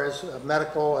far as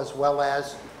medical as well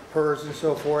as PERS and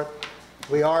so forth.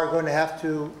 We are going to have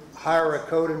to hire a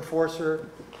code enforcer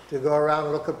to go around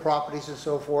and look at properties and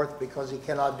so forth because he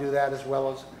cannot do that as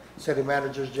well as city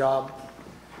manager's job.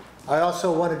 I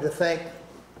also wanted to thank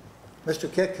Mr.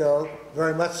 Kitco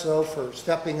very much so for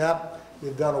stepping up.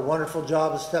 You've done a wonderful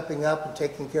job of stepping up and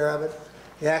taking care of it.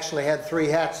 He actually had 3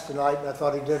 hats tonight, and I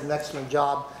thought he did an excellent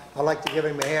job. I'd like to give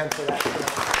him a hand for that.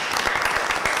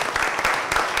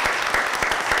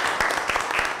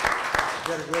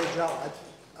 He did a great job.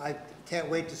 I can't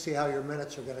wait to see how your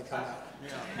minutes are going to come out.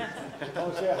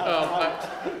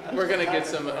 We're going to get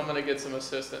some, I'm going to get some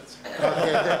assistance.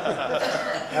 Okay,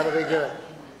 that'll be good.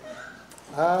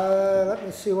 Let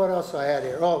me see what else I had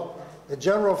here. Oh, the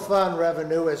general fund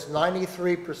revenue is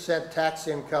 93%, tax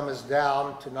income is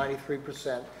down to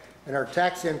 93%, and our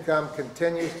tax income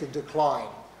continues to decline,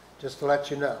 just to let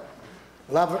you know.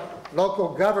 Local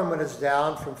government is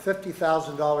down from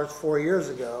 $50,000 4 years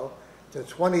ago to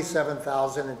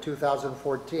 $27,000 in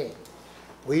 2014.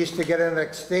 We used to get an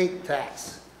estate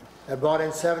tax that brought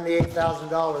in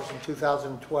 $78,000 in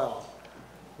 2012.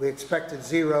 We expected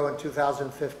 0 in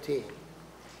 2015.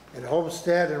 And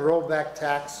homestead and rollback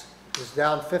tax is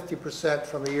down 50%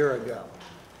 from a year ago.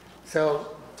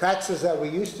 So taxes that we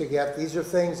used to get, these are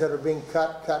things that are being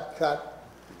cut,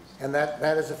 and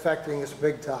that is affecting us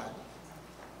big time.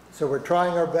 So we're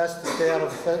trying our best to stay out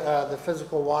of the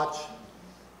physical watch.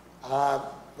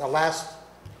 The last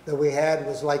that we had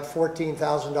was like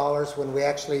 $14,000 when we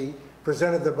actually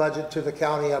presented the budget to the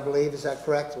county, I believe. Is that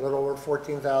correct? A little over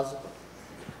 $14,000.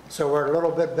 So we're a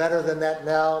little bit better than that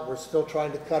now. We're still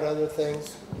trying to cut other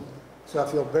things. So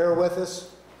if you'll bear with us,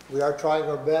 we are trying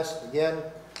our best. Again,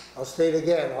 I'll state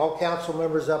again, all council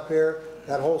members up here,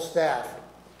 that whole staff,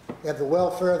 we have the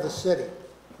welfare of the city.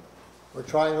 We're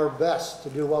trying our best to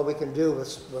do what we can do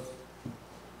with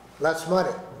less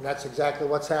money. And that's exactly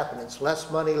what's happening. It's less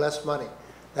money, less money.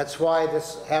 That's why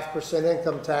this 0.5%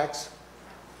 income tax,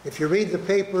 if you read the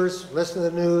papers, listen to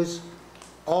the news,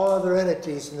 all other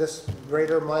entities in this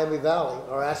greater Miami Valley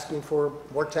are asking for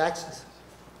more taxes.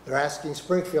 They're asking,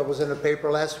 Springfield was in the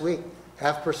paper last week,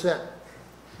 0.5%.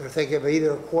 They're thinking of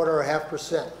either 1/4 or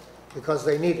 0.5% because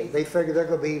they need it. They figure they're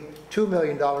going to be $2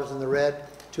 million in the red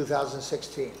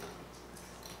 2016.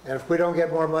 And if we don't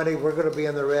get more money, we're going to be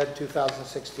in the red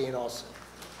 2016 also.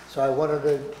 So I wanted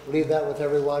to leave that with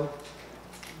everyone.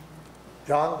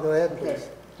 John, go ahead, please. Okay,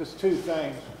 just 2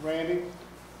 things. Randy,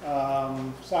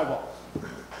 sidewalks.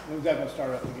 When's that going to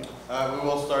start up again? We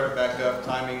will start it back up.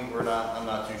 Timing, I'm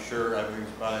not too sure. I think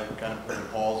it's probably kind of put in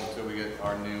pause until we get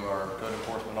our code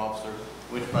enforcement officer,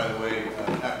 which, by the way,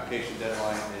 application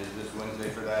deadline is this Wednesday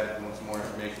for that. If you want some more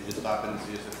information, just stop in and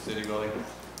see us at the city building.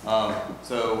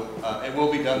 It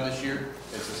will be done this year.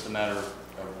 It's just a matter of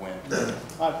when.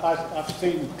 I've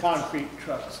seen concrete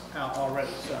trucks out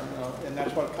already, so, and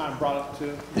that's what kind of brought it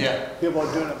to. Yeah. People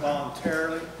are doing it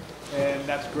voluntarily, and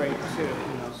that's great too,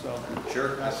 so.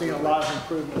 Sure. I've seen a lot of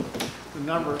improvement. The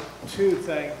number 2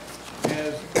 thing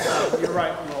is, you're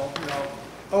right,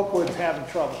 Oakwood's having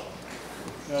trouble.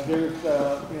 They're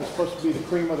supposed to be the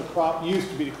cream of the crop, used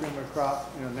to be the cream of the crop,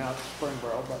 now it's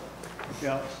Springboro, but,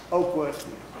 Oakwood,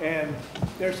 and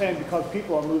they're saying because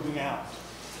people are moving out,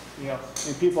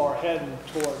 and people are heading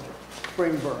toward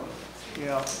Springboro,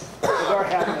 they're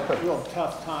having a real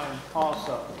tough time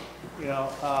also.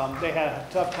 They had a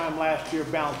tough time last year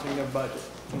balancing their budget.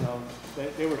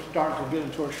 They were starting to get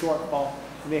into a shortfall,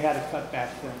 and they had to cut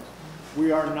back things.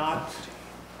 We are not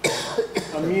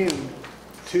immune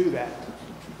to that.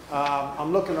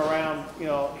 I'm looking around,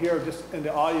 here just in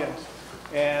the audience,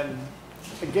 and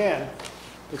again,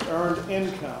 It's earned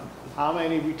income. How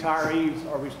many retirees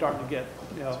are we starting to get,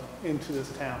 into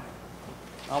this town?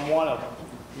 I'm one of them,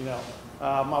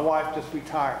 My wife just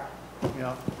retired,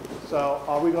 So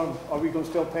are we going to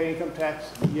still pay income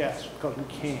tax? Yes, because we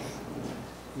can.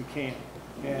 We can.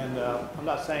 And I'm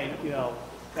not saying,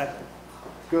 that's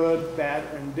good, bad,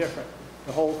 or indifferent.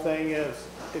 The whole thing is,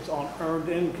 it's on earned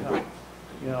income,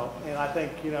 and I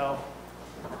think,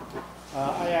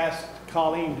 I asked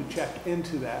Colleen to check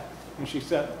into that, and she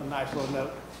sent a nice little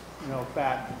note,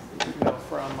 back,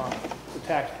 from the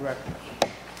tax director.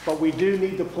 But we do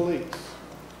need the police.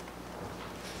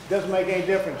 Doesn't make any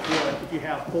difference really if you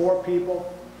have 4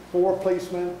 people, 4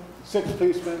 policemen, 6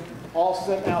 policemen, all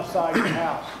sitting outside your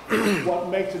house. What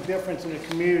makes a difference in the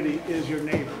community is your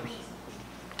neighbors.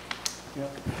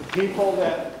 The people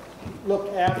that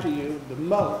look after you the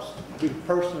most be the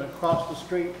person across the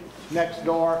street, next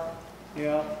door.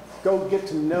 Go get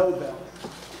to know them.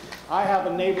 I have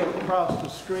a neighbor across the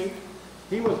street.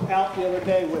 He was out the other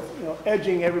day with,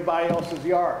 edging everybody else's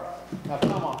yard. Now,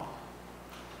 come on.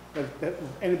 Does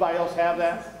anybody else have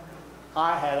that?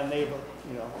 I had a neighbor,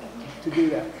 to do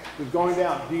that. He was going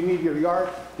down. Do you need your yard?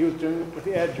 He was doing it with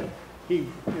the edger.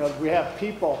 We have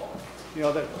people,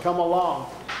 that come along.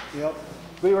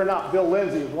 Believe it or not, Bill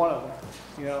Lindsay is one of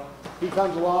them. He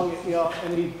comes along,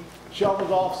 and he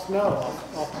shovels off snow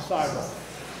off the sidewalk.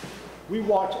 We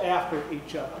watch after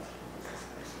each other.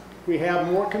 We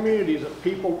have more communities of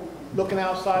people looking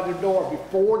outside their door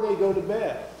before they go to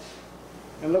bed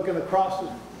and looking across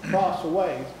the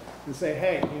ways and say,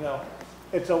 hey,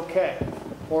 it's okay.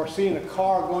 Or seeing a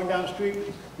car going down the street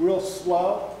real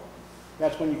slow,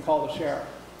 that's when you call the sheriff.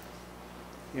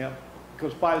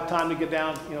 Because by the time they get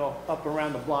down, up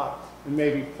around the block and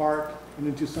maybe park and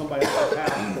into somebody else's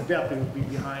house, the deputy will be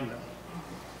behind them.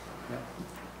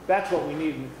 That's what we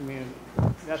need in the community.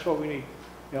 That's what we need.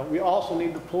 We also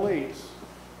need the police.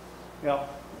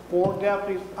 4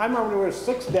 deputies. I remember there were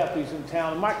 6 deputies in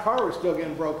town, and my car was still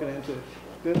getting broken into.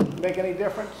 Did it make any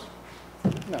difference?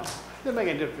 No. It didn't make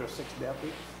any difference with 6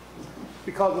 deputies.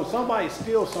 Because when somebody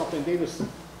steals something, they just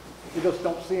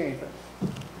don't see anything.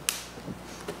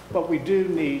 But we do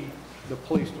need the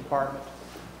police department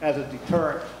as a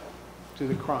deterrent to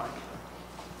the crime.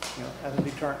 As a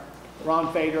deterrent.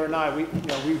 Ron Fader and I, we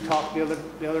talked the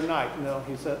other night.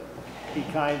 He said he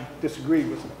kind of disagreed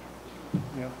with me.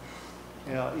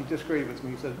 He disagreed with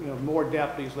me. He said, more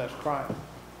deputies, less crime.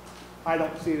 I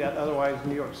don't see that. Otherwise,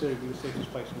 New York City would be the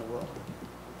safest place in the world.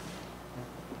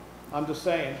 I'm just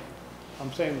saying.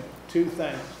 I'm saying 2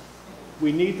 things.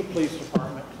 We need the police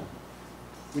department.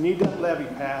 We need that levy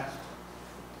passed,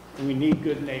 and we need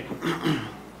good neighbors.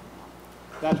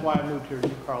 That's why I moved here to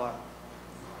New Carlisle.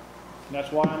 And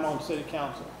that's why I'm on city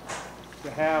council,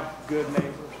 to have good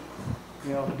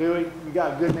neighbors. Dewey, you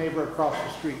got a good neighbor across the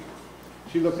street.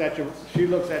 She looks at your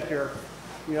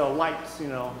lights, she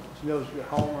knows you're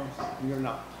home and you're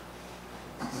not.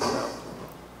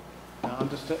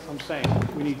 I'm saying,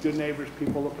 we need good neighbors,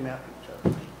 people looking after each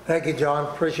other. Thank you, John.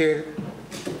 Appreciate it.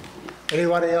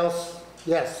 Anybody else?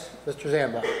 Yes, Mr.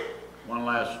 Zamba. One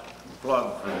last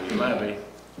plug for the levy.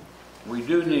 We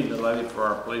do need the levy for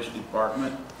our police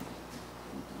department,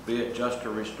 be it just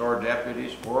to restore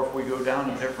deputies, or if we go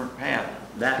down a different path,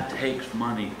 that takes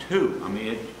money too. I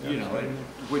mean,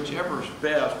 whichever's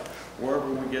best, wherever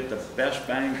we get the best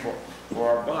bang for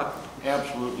our buck,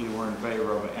 absolutely we're in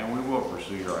favor of it, and we will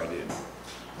pursue your idea.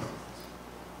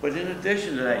 But in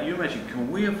addition to that, you mentioned,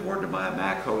 can we afford to buy a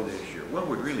backhoe this year? Well,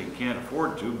 we really can't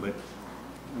afford to, but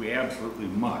we absolutely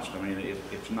must. I mean,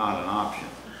 it's not an option.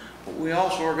 But we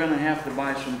also are going to have to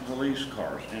buy some police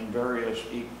cars and various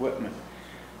equipment.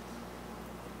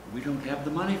 We don't have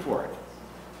the money for it.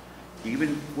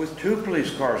 Even with 2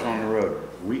 police cars on the road,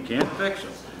 we can't fix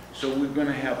them. So we're going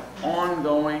to have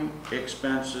ongoing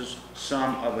expenses,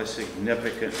 some of a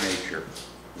significant nature.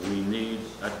 We need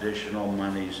additional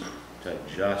monies to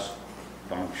just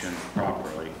function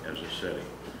properly as a city.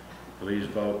 Please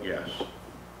vote yes.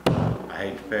 I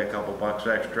hate to pay a couple bucks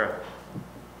extra,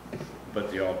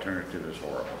 but the alternative is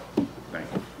horrible.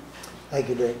 Thank you. Thank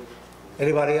you, Dick.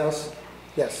 Anybody else?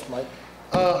 Yes, Mike.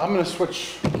 I'm going to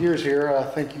switch gears here. I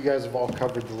think you guys have all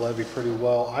covered the levy pretty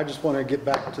well. I just want to get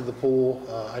back to the pool.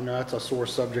 I know that's a sore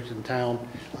subject in town.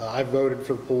 I voted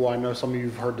for the pool. I know some of you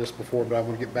have heard this before, but I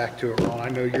want to get back to it, Ron. I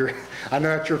know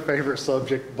that's your favorite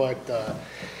subject, but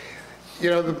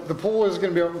the pool is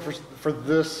going to be open for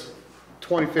this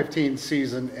 2015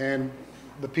 season, and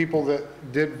the people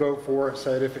that did vote for it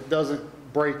said if it doesn't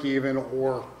break even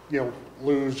or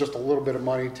lose just a little bit of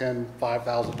money,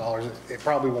 $5,000, it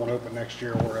probably won't open next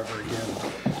year or ever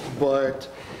again. But,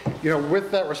 you know,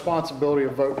 with that responsibility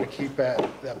of voting to keep that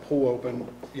pool open,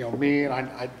 you know, me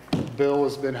and Bill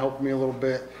has been helping me a little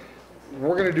bit.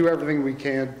 We're gonna do everything we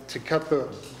can to cut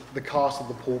the cost of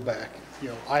the pool back. You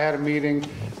know, I had a meeting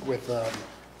with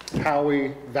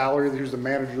Howie, Valerie, who's the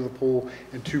manager of the pool,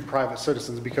 and 2 private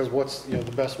citizens, because what's, you know,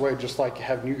 the best way, just like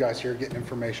having you guys here getting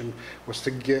information, was to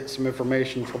get some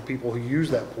information from people who use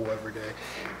that pool every day.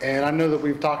 And I know that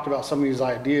we've talked about some of these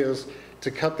ideas to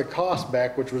cut the cost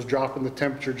back, which was dropping the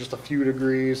temperature just a few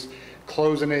degrees,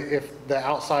 closing it if the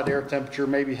outside air temperature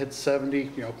maybe hits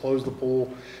 70, you know, close the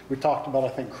pool. We talked about, I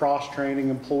think, cross-training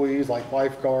employees like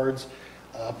lifeguards,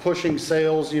 pushing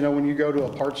sales, you know, when you go to a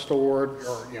parts store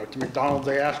or, you know, to McDonald's,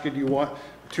 they ask you, do you want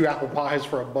 2 apple pies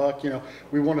for $1? You know,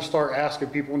 we want to start asking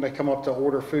people when they come up to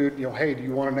order food, you know, hey, do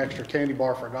you want an extra candy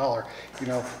bar for $1? You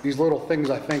know, these little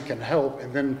things I think can help.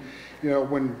 And then, you know,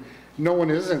 when no one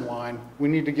is in line, we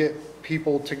need to get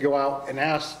people to go out and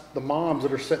ask the moms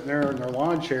that are sitting there in their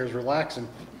lawn chairs relaxing,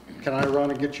 can I run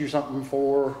and get you something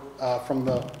from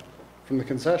the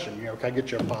concession, you know, can I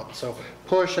get you a pop? So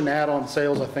push and add on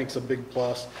sales, I think, is a big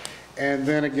plus. And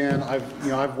then again,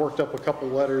 I've worked up a couple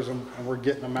letters and we're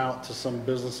getting them out to some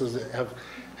businesses that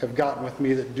have gotten with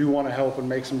me that do want to help and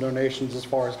make some donations as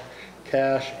far as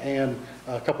cash, and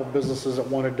a couple businesses that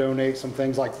want to donate some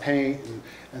things like paint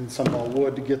and some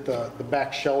wood to get the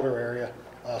back shelter area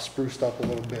spruced up a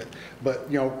little bit. But,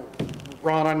 you know,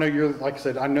 Ron, I know you're, like I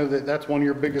said, I know that that's one of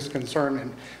your biggest concern,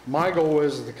 and my goal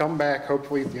is to come back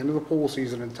hopefully at the end of the pool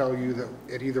season and tell you that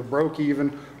it either broke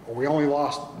even or we only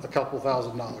lost a couple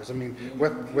 $1,000s. I mean,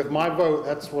 with my vote,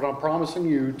 that's what I'm promising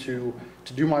you, to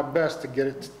do my best to get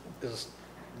it as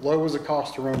low as the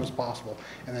cost to run as possible.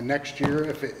 And then next year,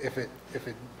 if it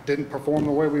didn't perform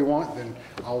the way we want, then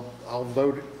I'll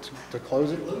vote to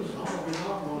close it.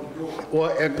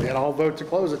 Well, and I'll vote to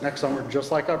close it next summer,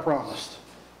 just like I promised.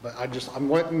 But I'm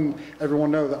letting everyone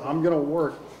know that I'm going to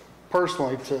work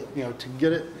personally to, you know, to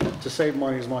get it to save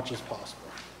money as much as possible.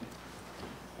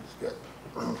 That's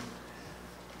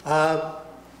good.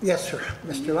 Yes, sir.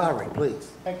 Mr. Lowry,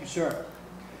 please. Thank you, sir.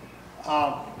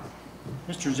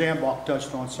 Mr. Zambach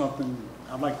touched on something.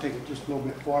 I'd like to take it just a little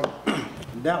bit farther.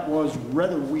 And that was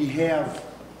whether we have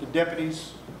the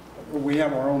deputies or we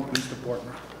have our own police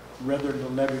department, whether the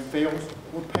levy fails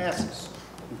or passes,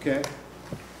 okay?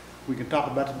 We can talk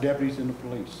about the deputies and the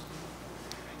police.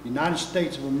 The United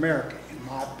States of America, in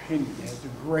my opinion, has the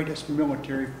greatest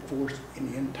military force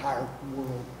in the entire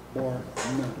world, bar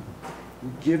none. We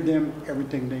give them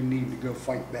everything they need to go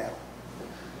fight battle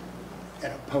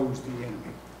and oppose the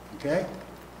enemy, okay?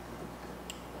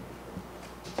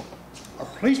 Our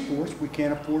police force, we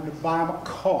can't afford to buy them a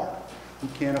car. We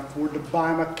can't afford to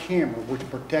buy them a camera, which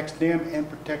protects them and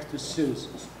protects the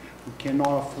citizens. We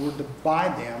cannot afford to buy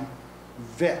them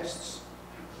vests.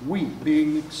 We,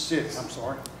 being the city,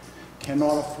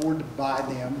 cannot afford to buy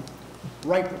them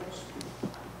rifles.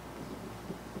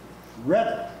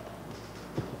 Rather,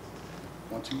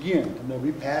 once again, the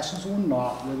levy passes or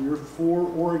not, whether you're for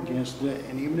or against it,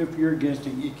 and even if you're against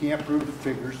it, you can't prove the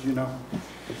figures, you know.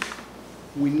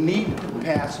 We need to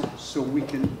pass it so we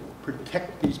can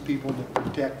protect these people that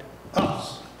protect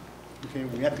us. Okay,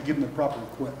 we have to give them the proper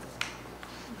equipment.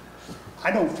 I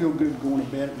don't feel good going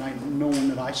to bed at night knowing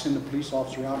that I send a police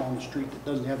officer out on the street that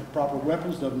doesn't have the proper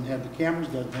weapons, doesn't have the cameras,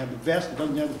 doesn't have the vest,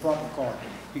 doesn't have the proper car.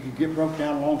 He could get broke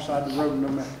down alongside the road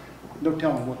and no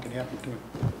telling what could happen to him.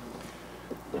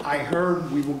 I heard,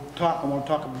 I want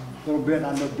to talk a little bit.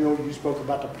 I know, Bill, you spoke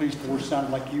about the police force,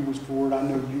 sounded like you was for it. I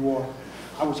know you are.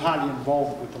 I was highly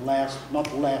involved with the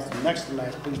next to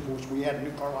last police force we had in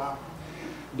New Carlisle.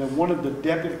 One of the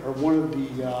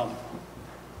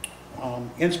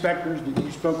inspectors that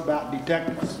you spoke about,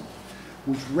 detectives,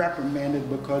 was reprimanded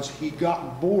because he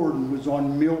got bored and was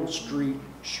on Mill Street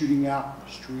shooting out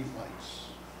street lights.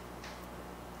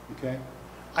 Okay?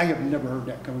 I have never heard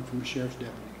that coming from a sheriff's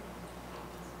deputy.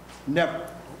 Never.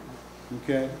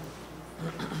 Okay?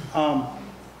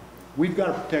 We've got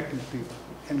to protect these people,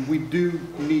 and we do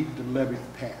need the levy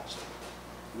passed.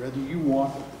 Whether you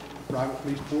want the private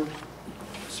police force,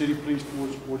 city police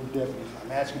force, or the deputies,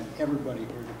 I'm asking everybody here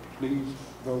to please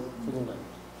vote for the levy.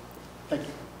 Thank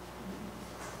you.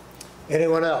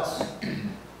 Anyone else?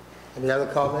 Any other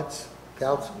comments?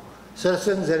 Council?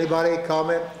 Citizens, anybody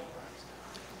comment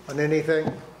on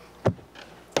anything?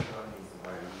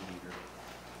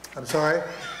 I'm sorry?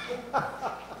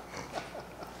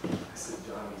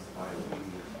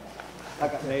 I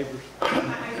got neighbors. I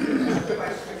have a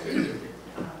question.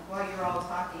 While you're all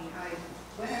talking, I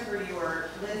went over your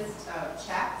list of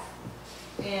checks,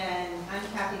 and I'm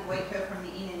Kathy Waco from the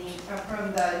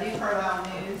from the New Carlisle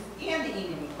News and the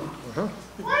Enemy.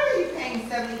 Why are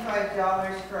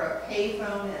 $25 for a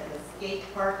payphone at the skate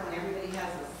park when everybody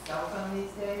has a cell phone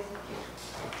these days?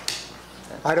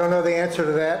 I don't know the answer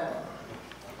to that.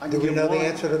 I can Do we give know the one.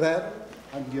 answer to that?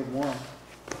 I can give one.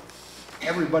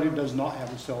 Everybody does not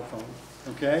have a cell phone,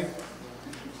 okay?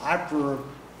 I for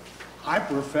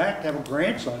a fact have a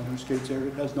grandson who skates there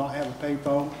that does not have a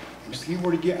payphone. And if he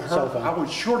were to get Cell hurt, phone. I would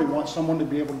surely want someone to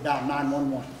be able to dial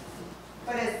 911.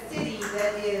 But a city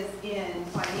that is in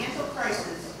financial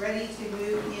crisis, ready to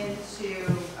move into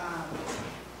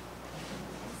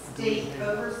state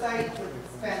oversight, would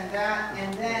spend that,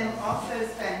 and then also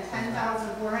spend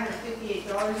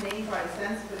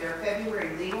 $10,458.85 for their February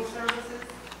legal services.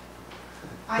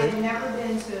 I have never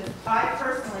been to, I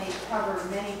personally cover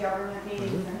many government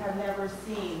meetings and have never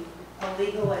seen a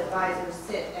legal advisor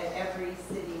sit at every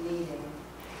city meeting.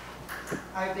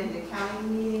 I've been to county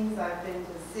meetings, I've been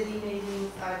to city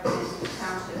meetings, I've been to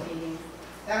township meetings.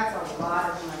 That's a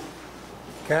lot of money.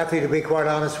 Kathy, to be quite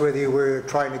honest with you, we're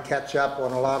trying to catch up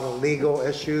on a lot of legal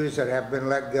issues that have been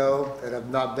let go, that have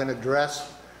not been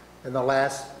addressed in the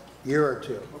last year or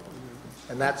two.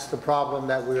 And that's the problem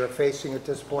that we are facing at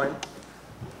this point.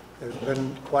 There's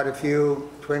been quite a few.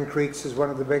 Twin Creeks is one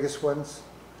of the biggest ones.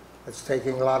 It's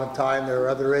taking a lot of time. There are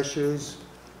other issues.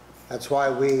 That's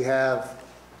why we have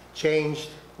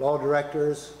changed law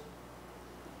directors.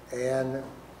 And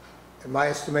in my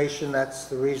estimation, that's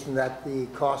the reason that the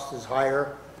cost is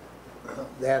higher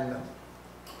than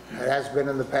it has been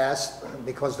in the past,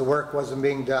 because the work wasn't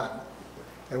being done.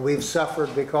 And we've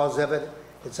suffered because of it.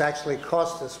 It's actually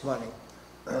cost us money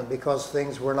because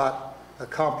things were not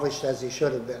accomplished as they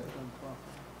should have been.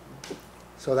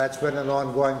 So that's been an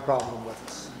ongoing problem with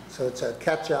us. So it's a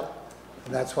catch-up,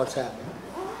 and that's what's happening.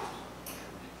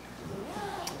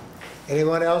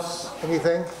 Anyone else?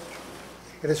 Anything?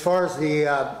 And as far as the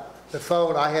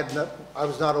phone, I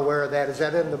was not aware of that. Is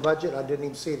that in the budget? I didn't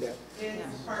even see that.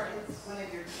 It's one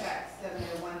of your checks,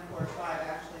 70145,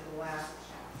 actually the last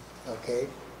check. Okay.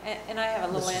 And I have a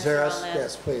little Mrs. answer Harris? on that.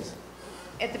 Yes, please.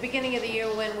 At the beginning of the year,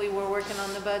 when we were working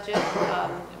on the budget,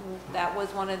 that was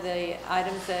one of the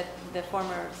items that the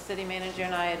former city manager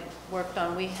and I had worked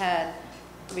on. We had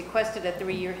requested a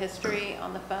 3-year history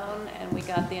on the phone, and we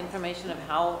got the information of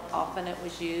how often it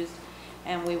was used,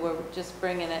 and we were just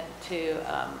bringing it to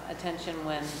attention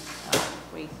when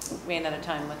we ran out of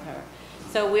time with her.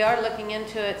 So we are looking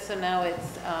into it. So now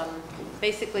it's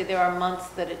basically there are months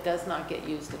that it does not get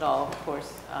used at all, of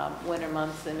course, winter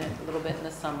months and a little bit in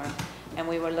the summer. And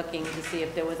we were looking to see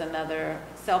if there was another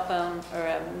cell phone or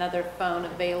another phone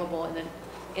available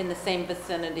in the same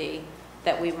vicinity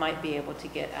that we might be able to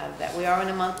get out of that. We are in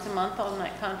a month-to-month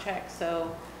all-night contract,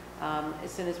 so as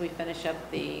soon as we finish up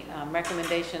the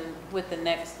recommendation with the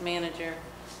next manager,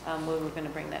 we were going to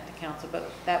bring that to council. But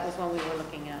that was one we were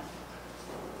looking at.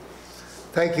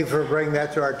 Thank you for bringing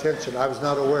that to our attention. I was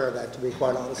not aware of that, to be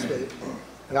quite honest with you.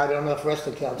 And I don't know if the rest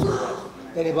of council was.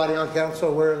 Anybody on council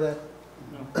aware of that?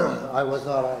 No. I was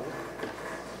not either.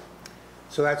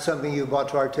 So that's something you brought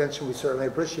to our attention. We certainly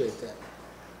appreciate that.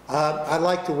 I'd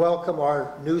like to welcome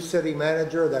our new city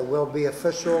manager that will be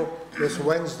official this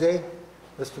Wednesday,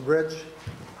 Mr. Bridge.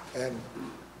 And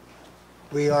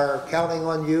we are counting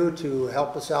on you to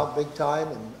help us out big time,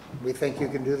 and we think you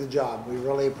can do the job. We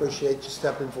really appreciate you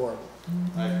stepping forward.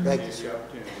 Thank you, sir.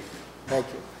 Thank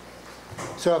you.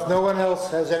 So if no one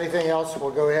else has anything else, we'll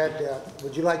go ahead.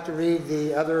 Would you like to read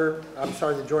the other,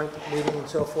 the joint meeting and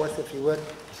so forth, if you would,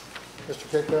 Mr.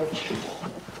 Pitko?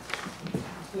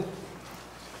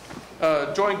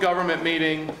 Joint government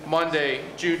meeting Monday,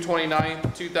 June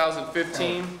 29th,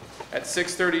 2015 at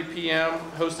 6:30 p.m.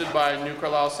 hosted by New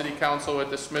Carlisle City Council at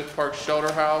the Smith Park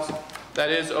Shelter House. That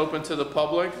is open to the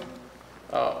public.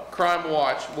 Crime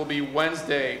Watch will be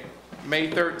Wednesday, May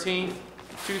 13th,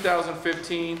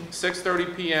 2015,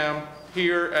 6:30 p.m.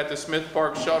 here at the Smith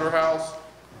Park Shelter House.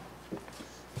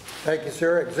 Thank you,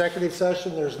 sir. Executive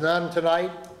session, there's none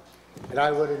tonight, and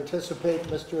I would anticipate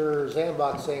Mr.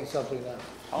 Zambach saying something now.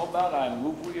 How about I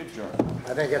move we adjourn?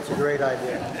 I think that's a great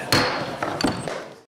idea.